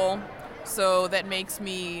schedule. So that makes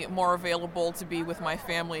me more available to be with my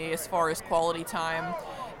family as far as quality time.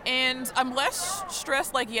 And I'm less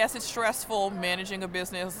stressed. Like, yes, it's stressful managing a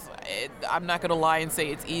business. I'm not going to lie and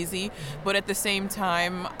say it's easy. But at the same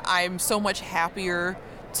time, I'm so much happier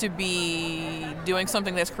to be doing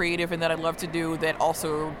something that's creative and that I love to do that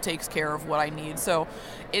also takes care of what I need. So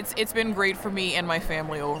it's been great for me and my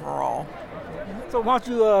family overall. So why don't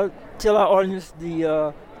you tell our audience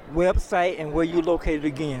the website and where you're located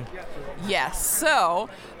again? Yes,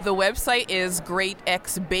 so the website is Great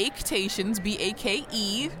X Baketations,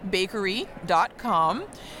 B-A-K-E, bakery.com.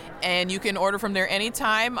 And you can order from there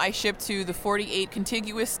anytime. I ship to the 48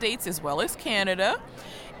 contiguous states as well as Canada.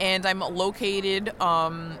 And I'm located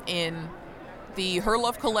in the Her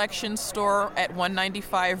Love Collection store at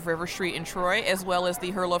 195 River Street in Troy, as well as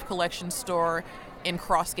the Her Love Collection store in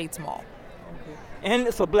Crossgates Mall. Okay. And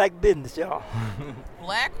it's a black business, y'all.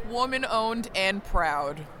 Black, woman-owned, and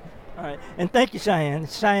proud. All right. And thank you, Cheyenne.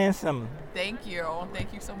 Cheyenne Summer. Thank you.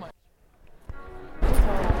 Thank you so much.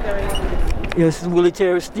 Yes, this is Willie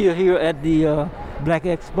Terry still here at the Black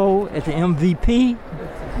Expo at the MVP,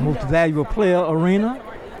 Most Valuable Player Arena.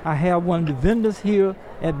 I have one of the vendors here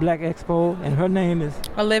at Black Expo, and her name is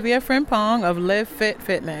Olivia Frimpong of Live Fit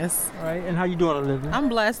Fitness. All right, and how you doing, Olivia? I'm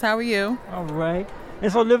blessed. How are you? All right.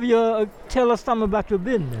 And so, Olivia, tell us something about your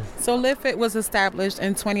business. So, Live Fit was established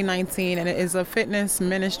in 2019, and it is a fitness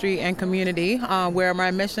ministry and community where my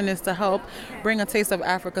mission is to help bring a taste of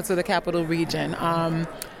Africa to the capital region.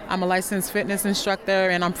 I'm a licensed fitness instructor,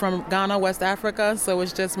 and I'm from Ghana, West Africa, so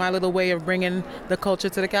it's just my little way of bringing the culture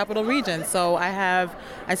to the capital region. So I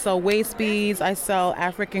sell waist beads, I sell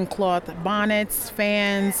African cloth bonnets,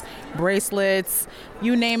 fans, bracelets,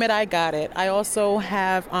 you name it, I got it. I also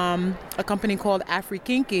have a company called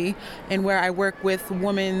Afrikinky, and where I work with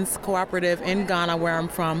Women's Cooperative in Ghana, where I'm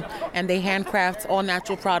from, and they handcraft all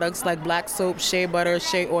natural products like black soap, shea butter,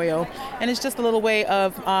 shea oil, and it's just a little way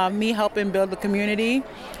of me helping build the community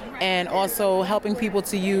and also helping people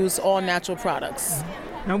to use all natural products.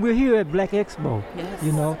 Now we're here at Black Expo,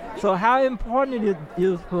 Yes. So how important it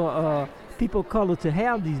is for people of color to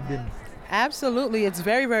have these businesses? Absolutely, it's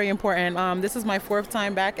very, very important. This is my 4th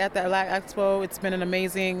time back at the Black Expo. It's been an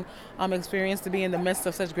amazing experience to be in the midst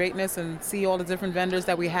of such greatness and see all the different vendors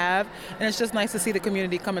that we have. And it's just nice to see the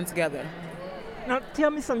community coming together. Now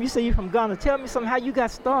tell me something, you say you're from Ghana. Tell me something, how you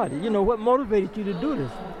got started. What motivated you to do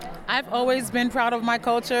this? I've always been proud of my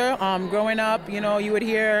culture. Growing up, you would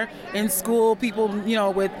hear in school people,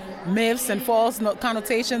 with myths and false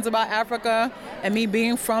connotations about Africa. And me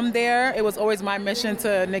being from there, it was always my mission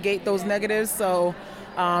to negate those negatives. So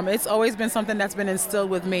it's always been something that's been instilled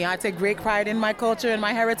with me. I take great pride in my culture and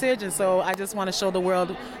my heritage. And so I just want to show the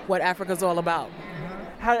world what Africa's all about.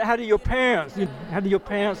 How do your parents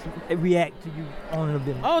react to you owning a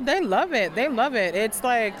business? Oh, they love it. They love it. It's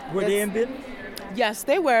like... Were they in business? Yes,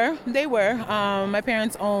 they were. They were. My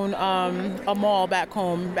parents own a mall back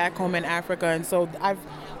home in Africa, and so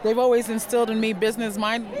they've always instilled in me business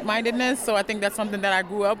mindedness. So I think that's something that I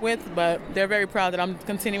grew up with. But they're very proud that I'm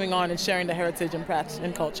continuing on and sharing the heritage and practice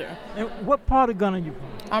and culture. And what part of Ghana are you from?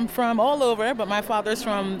 I'm from all over, but my father's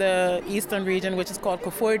from the eastern region, which is called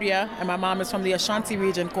Koforidua, and my mom is from the Ashanti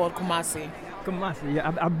region called Kumasi. Kumasi,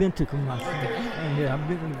 yeah, I've been to Kumasi. Yeah, I've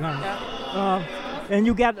been to Ghana. And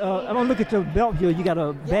you got, I'm gonna look at your belt here. You got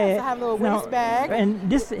a bag. Yes, I have a little waist bag. And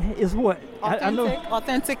this is what?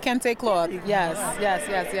 Authentic kente cloth. Yes.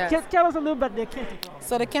 Tell us a little about the kente cloth.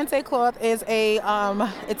 So the kente cloth is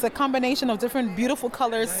it's a combination of different beautiful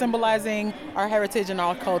colors symbolizing our heritage and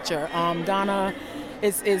our culture. Ghana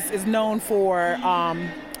is known for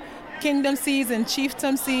kingdomsies and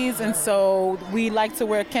chieftaincies, and so we like to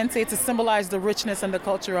wear kente to symbolize the richness and the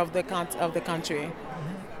culture of the country.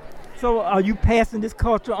 So are you passing this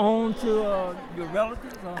culture on to your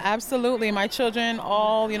relatives? Or? Absolutely. My children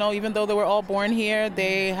all, even though they were all born here,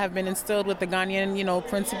 they have been instilled with the Ghanaian,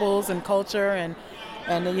 principles and culture, and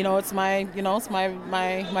it's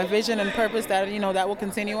my vision and purpose that, that will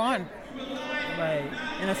continue on. Right.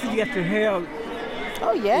 And I see you got your hair.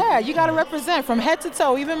 Oh yeah, you got to represent from head to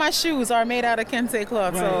toe. Even my shoes are made out of kente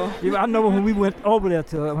cloth. Right. So I know when we went over there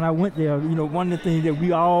when I went there, one of the things that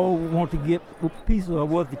we all want to get a piece of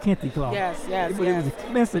was the kente cloth. Yes. It was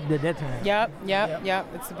expensive at that time. Yep.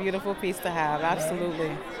 It's a beautiful piece to have.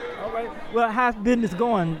 Absolutely. All right. Well, how's business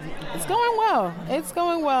going? It's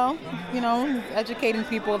going well. Educating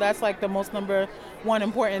people, that's like the most number one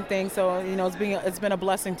important thing. So, it's been a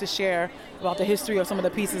blessing to share about the history of some of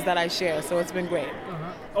the pieces that I share. So it's been great.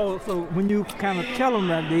 Uh-huh. Oh, so when you kind of tell them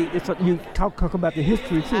that, you talk about the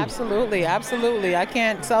history too. Absolutely. I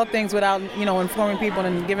can't sell things without, informing people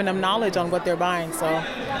and giving them knowledge on what they're buying. So,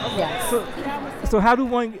 yes. So how do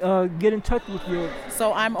one get in touch with you?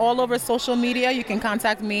 So I'm all over social media. You can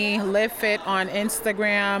contact me, Live Fit on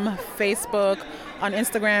Instagram, Facebook. On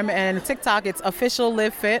Instagram and TikTok, it's official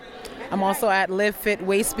Live Fit. I'm also at Live Fit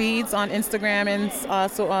Waist Beads on Instagram and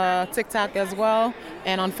TikTok as well,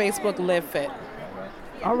 and on Facebook, Live Fit.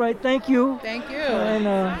 All right, thank you. Thank you.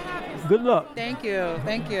 And good luck. Thank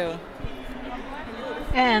you.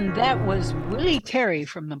 And that was Willie Terry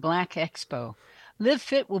from the Black Expo. Live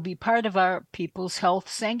Fit will be part of our People's Health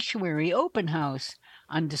Sanctuary open house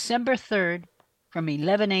on December 3rd from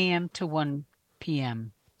 11 a.m. to 1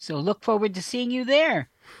 p.m. So look forward to seeing you there.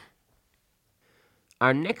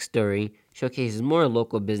 Our next story showcases more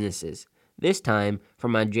local businesses, this time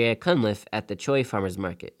from Andrea Cunliffe at the Choi Farmers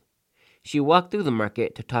Market. She walked through the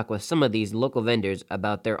market to talk with some of these local vendors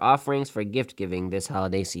about their offerings for gift giving this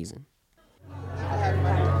holiday season.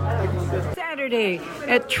 Saturday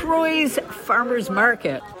at Troy's Farmers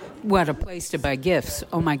Market. What a place to buy gifts.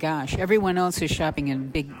 Oh my gosh. Everyone else is shopping in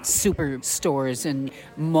big superstores and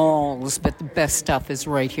malls, but the best stuff is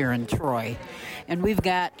right here in Troy. And we've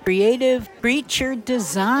got creative creature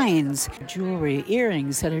designs, jewelry,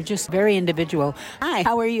 earrings that are just very individual. Hi,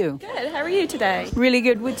 how are you? Good. How are you today? Really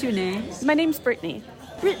good. What's your name? My name's Brittany.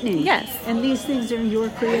 Brittany? Yes. And these things are your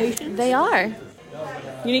creations? They are.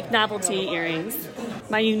 Unique novelty earrings.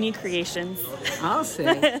 My unique creations. I'll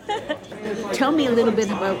say. Tell me a little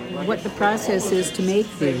bit about what the process is to make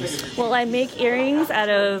these. Well, I make earrings out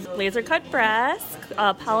of laser cut brass,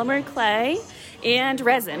 polymer clay, and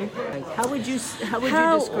resin. How would you describe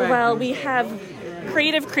Well, them? we have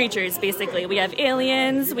creative creatures, basically. We have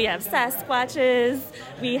aliens, we have Sasquatches,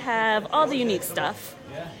 we have all the unique stuff.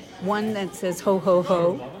 One that says ho, ho,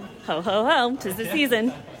 ho. Ho, ho, ho. 'Tis the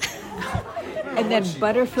season. And then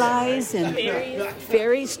butterflies and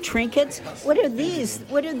fairies, trinkets. What are these?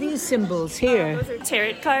 What are these symbols here? Those are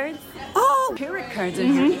tarot cards. Oh, tarot cards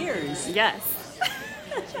on your ears. Yes.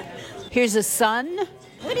 Here's a sun.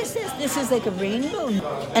 What is this? This is like a rainbow.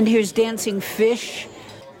 And here's dancing fish.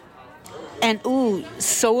 And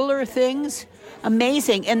solar things.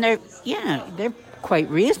 Amazing. And they're quite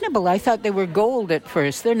reasonable. I thought they were gold at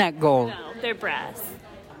first. They're not gold. No, they're brass.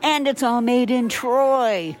 And it's all made in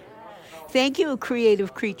Troy. Thank you,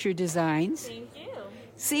 Creative Creature Designs. Thank you.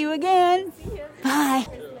 See you again. See you. Bye.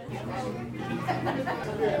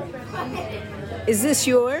 Is this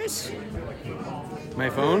yours? My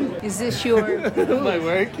phone? Is this your... My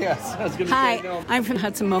work? Yes. I was going to Hi, say no. I'm from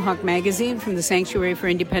Hudson Mohawk Magazine, from the Sanctuary for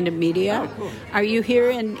Independent Media. Oh, cool. Are you here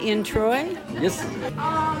in Troy? Yes.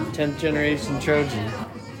 10th generation Trojan.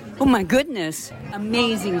 Oh, my goodness.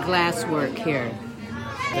 Amazing glass work here.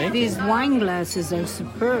 These wine glasses are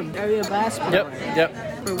superb. Are you a glass blower?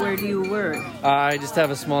 Yep. Or where do you work? I just have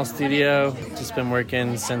a small studio. Just been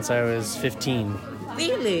working since I was 15.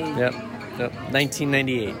 Really? Yep.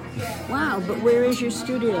 1998. Wow, but where is your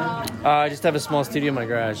studio? I just have a small studio in my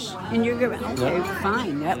garage. In your garage? Okay, Yep.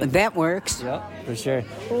 fine. That works. Yeah, for sure.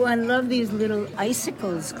 Oh, I love these little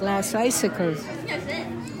icicles, glass icicles.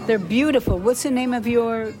 They're beautiful. What's the name of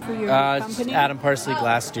your It's company? Adam Parsley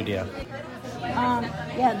Glass Studio.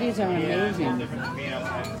 Yeah, these are amazing.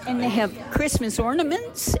 And they have Christmas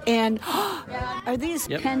ornaments and are these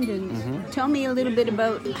Yep. pendants? Mhm. Tell me a little bit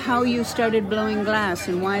about how you started blowing glass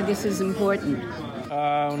and why this is important.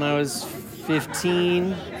 When I was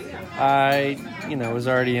 15, I, was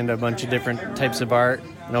already into a bunch of different types of art,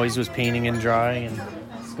 and always was painting and drawing and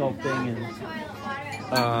sculpting,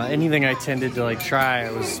 and anything I tended to try,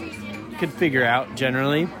 could figure out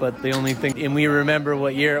generally. But the only thing, and we remember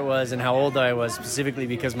what year it was and how old I was specifically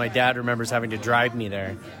because my dad remembers having to drive me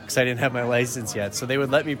there because I didn't have my license yet. So they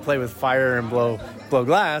would let me play with fire and blow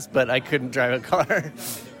glass, but I couldn't drive a car.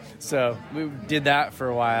 So we did that for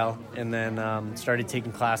a while, and then started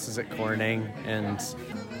taking classes at Corning and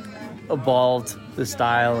evolved the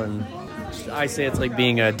style. And I say it's like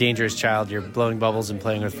being a dangerous child. You're blowing bubbles and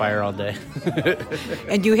playing with fire all day.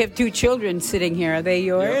 And you have 2 children sitting here. Are they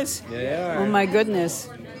yours? Yeah, they are. Oh my goodness.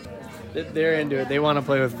 They're into it. They want to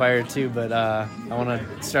play with fire too, but I want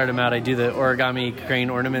to start them out. I do the origami crane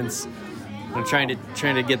ornaments. I'm trying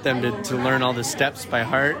to get them to learn all the steps by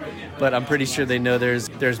heart, but I'm pretty sure they know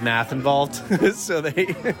there's math involved, so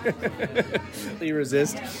they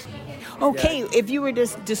resist. Okay, if you were to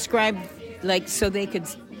describe, so they could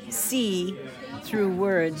see through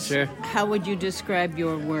words, Sure. how would you describe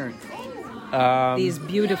your work? These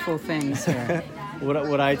beautiful things here.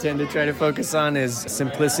 What I tend to try to focus on is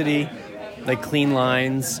simplicity, like clean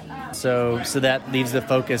lines. So that leaves the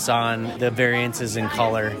focus on the variances in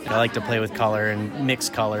color. I like to play with color and mix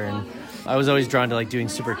color, and I was always drawn to doing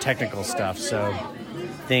super technical stuff. So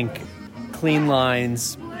think clean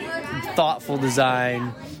lines, thoughtful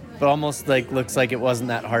design, but almost looks like it wasn't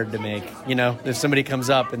that hard to make. If somebody comes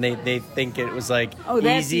up and they think it was Oh,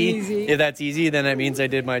 that's easy. If that's easy, then that means I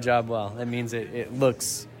did my job well. That means it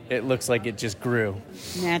looks like it just grew.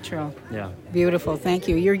 Natural. Yeah. Beautiful. Thank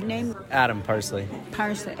you. Your name? Adam Parsley.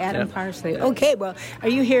 Parsley. Adam Yep. Parsley. Okay, well, are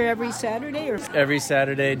you here every Saturday? Or? Every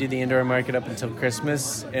Saturday I do the indoor market up until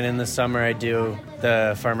Christmas, and in the summer I do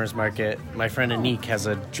the farmer's market. My friend Anique has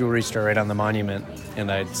a jewelry store right on the monument,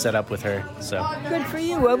 and I set up with her. So Good for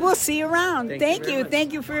you. Well, we'll see you around. Thank you very much.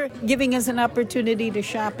 Thank you for giving us an opportunity to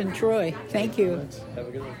shop in Troy. Thank you. have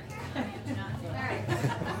a good one.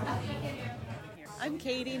 I'm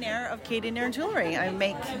Katie Nair of Katie Nair Jewelry. I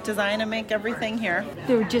design and make everything here.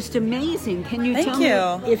 They're just amazing. Can you Thank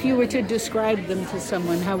tell you. me, if you were to describe them to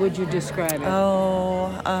someone, how would you describe it?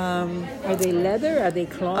 Are they leather? Are they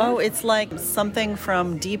cloth? Oh, it's like something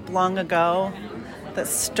from deep long ago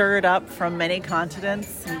that's stirred up from many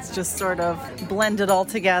continents. It's just sort of blended all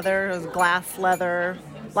together. It was glass, leather,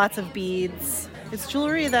 lots of beads. It's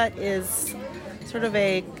jewelry that is sort of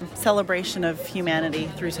a celebration of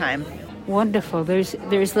humanity through time. Wonderful.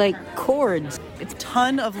 There's like cords. It's a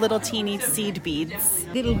ton of little teeny seed beads.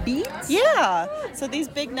 Little beads? Yeah. So these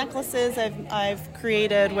big necklaces I've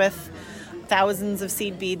created with thousands of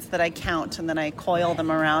seed beads that I count, and then I coil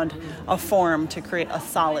them around a form to create a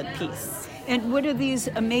solid piece. And what are these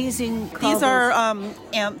amazing These cobbles?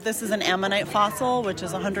 are, this is an ammonite fossil, which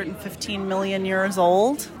is 115 million years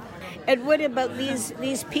old. And what about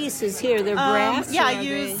these pieces here? They're brass? Yeah,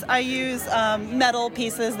 or I use metal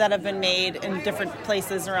pieces that have been made in different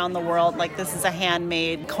places around the world. Like this is a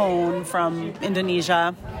handmade cone from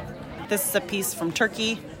Indonesia. This is a piece from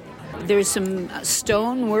Turkey. There's some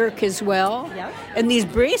stone work as well. Yeah. And these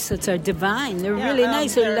bracelets are divine. They're really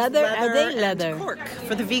nice. They're leather. Are they and leather? cork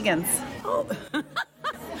for the vegans. Oh.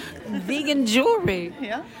 Vegan jewelry.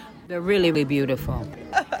 Yeah. They're really, really beautiful.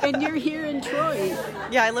 And you're here in Troy.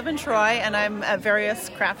 Yeah, I live in Troy, and I'm at various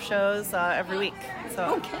craft shows every week.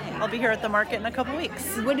 So I'll be here at the market in a couple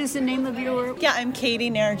weeks. What is the name of your... Yeah, I'm Katie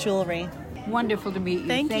Nair Jewelry. Wonderful to meet you.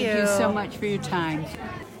 Thank Thank you. you so much for your time.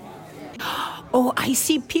 Oh, I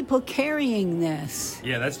see people carrying this.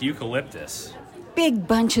 Yeah, that's eucalyptus. Big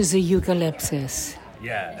bunches of eucalyptus.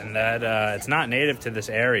 Yeah, and that it's not native to this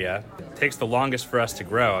area. It takes the longest for us to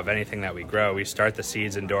grow of anything that we grow. We start the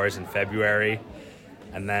seeds indoors in February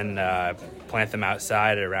and then plant them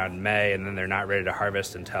outside around May, and then they're not ready to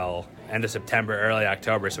harvest until end of September, early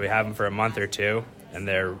October. So we have them for a month or two, and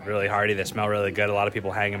they're really hardy. They smell really good. A lot of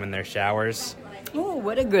people hang them in their showers. Oh,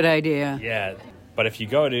 what a good idea. Yeah, but if you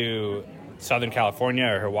go to Southern California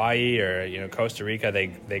or Hawaii or Costa Rica,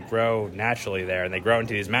 they grow naturally there, and they grow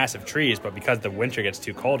into these massive trees. But because the winter gets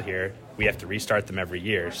too cold here, we have to restart them every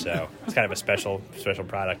year. So it's kind of a special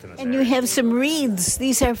product in this And area. you have some wreaths.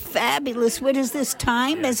 These are fabulous. What is this,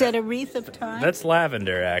 thyme? Is that a wreath of thyme? That's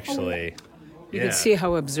lavender, actually. You can see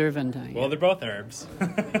how observant I am. Well, they're both herbs.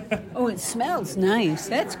 Oh, it smells nice.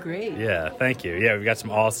 That's great. Yeah, thank you. Yeah, we've got some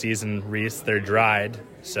all-season wreaths. They're dried,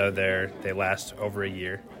 so they last over a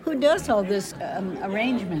year. Who does all this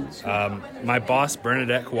arrangements? My boss,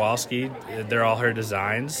 Bernadette Kowalski, they're all her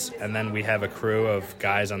designs. And then we have a crew of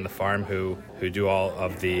guys on the farm who do all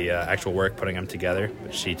of the actual work putting them together.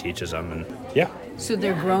 But she teaches them, and yeah. So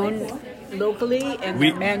they're grown locally and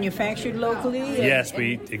they're manufactured locally? Yes,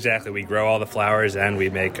 we grow all the flowers and we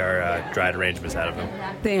make our dried arrangements out of them.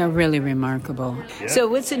 They are really remarkable. Yeah. So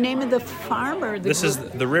what's the name of the farm? This is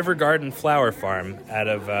the River Garden Flower Farm out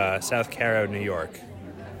of South Caro, New York.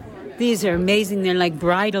 These are amazing. They're like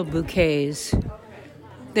bridal bouquets.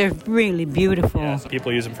 They're really beautiful. Yeah, so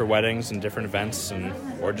people use them for weddings and different events,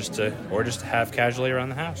 or just to have casually around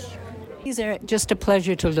the house. These are just a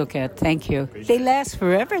pleasure to look at. Thank you. They last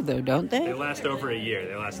forever, though, don't they? They last over a year.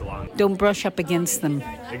 They last a long time. Don't brush up against them.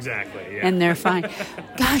 Exactly, yeah. And they're fine.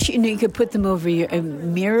 Gosh, you could put them over your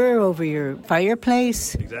mirror, over your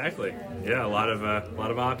fireplace. Exactly. Yeah, a lot of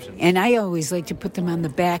options. And I always like to put them on the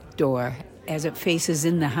back door as it faces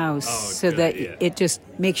in the house so that it just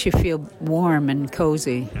makes you feel warm and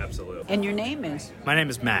cozy. Absolutely. And your name is? My name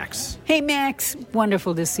is Max. Hey, Max.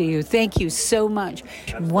 Wonderful to see you. Thank you so much.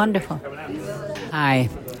 Wonderful. Hi.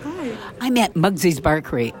 Hi. I'm at Mugsy's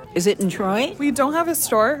Bakery. Is it in Troy? We don't have a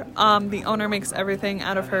store. The owner makes everything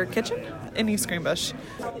out of her kitchen in East Greenbush.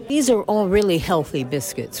 These are all really healthy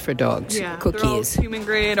biscuits for dogs. Yeah, Cookies. they're all human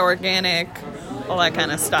grade, organic, all that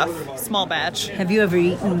kind of stuff. Small batch. Have you ever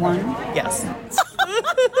eaten one? Yes.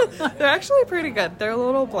 They're actually pretty good. They're a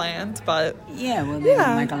little bland, but yeah, well, they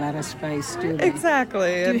don't like a lot of spice, do they?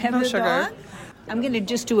 Exactly. Do you have no the sugar? dog? I'm going to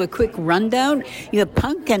just do a quick rundown. You have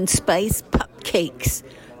pumpkin spice cupcakes.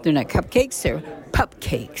 They're not cupcakes, they're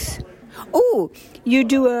pupcakes. Oh, you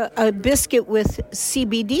do a biscuit with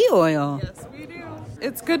CBD oil. Yes, we do.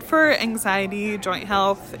 It's good for anxiety, joint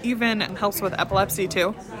health, even helps with epilepsy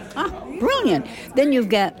too. Ah, brilliant. Then you've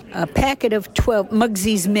got a packet of 12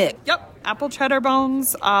 Mugsy's Mix. Yep. Apple cheddar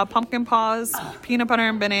bones, pumpkin paws, peanut butter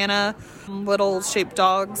and banana, little shaped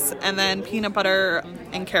dogs, and then peanut butter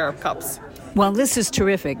and carob cups. Well, this is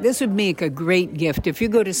terrific. This would make a great gift if you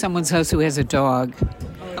go to someone's house who has a dog.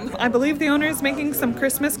 I believe the owner is making some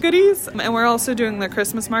Christmas goodies, and we're also doing the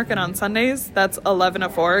Christmas market on Sundays. That's 11 to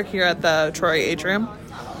 4 here at the Troy Atrium.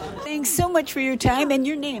 Thanks so much for your time, and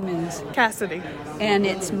your name is? Cassidy. And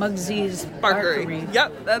it's Mugsy's Bakery.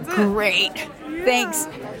 Yep, that's it. Great. Yeah. Thanks.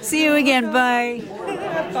 See you again. Bye.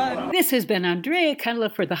 This has been Andrea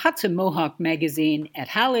Cunliffe for the Hudson Mohawk Magazine at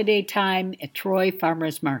Holiday Time at Troy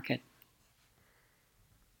Farmers Market.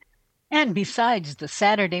 And besides the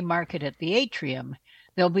Saturday market at the Atrium,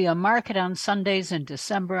 there'll be a market on Sundays in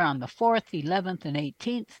December on the 4th, 11th, and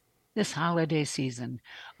 18th this holiday season.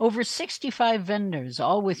 Over 65 vendors,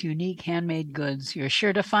 all with unique handmade goods. You're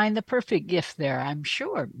sure to find the perfect gift there, I'm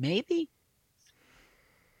sure. Maybe?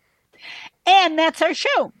 And that's our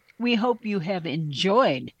show. We hope you have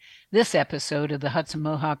enjoyed this episode of the Hudson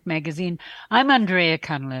Mohawk Magazine. I'm Andrea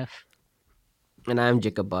Cunliffe. And I'm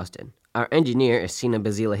Jacob Boston. Our engineer is Sina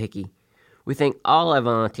Bazila Hickey. We thank all our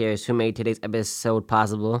volunteers who made today's episode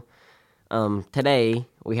possible. Today,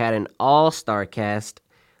 we had an all-star cast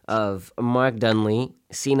of Mark Dunley,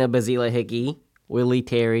 Sina Bazila Hickey, Willie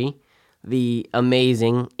Terry, the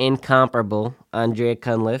amazing, incomparable Andrea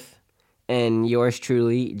Cunliffe, and yours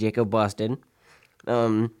truly, Jacob Boston.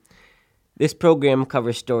 This program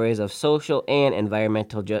covers stories of social and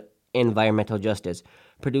environmental justice,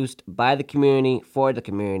 produced by the community for the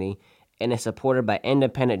community, and is supported by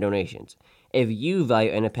independent donations. If you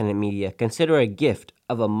value independent media, consider a gift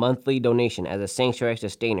of a monthly donation as a sanctuary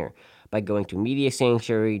sustainer by going to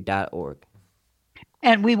mediasanctuary.org.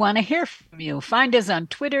 And we want to hear from you. Find us on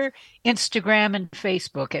Twitter, Instagram, and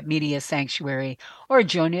Facebook at Media Sanctuary, or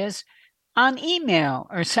join us on email,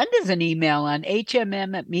 or send us an email on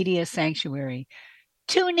HMM@Media Sanctuary.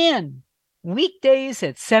 Tune in weekdays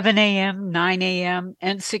at 7 a.m., 9 a.m.,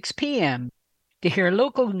 and 6 p.m. to hear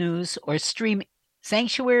local news or stream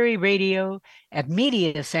Sanctuary Radio at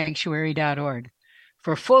mediasanctuary.org.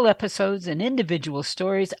 For full episodes and individual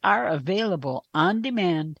stories are available on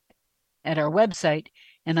demand at our website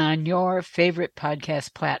and on your favorite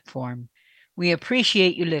podcast platform. We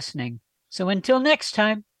appreciate you listening. So until next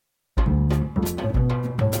time.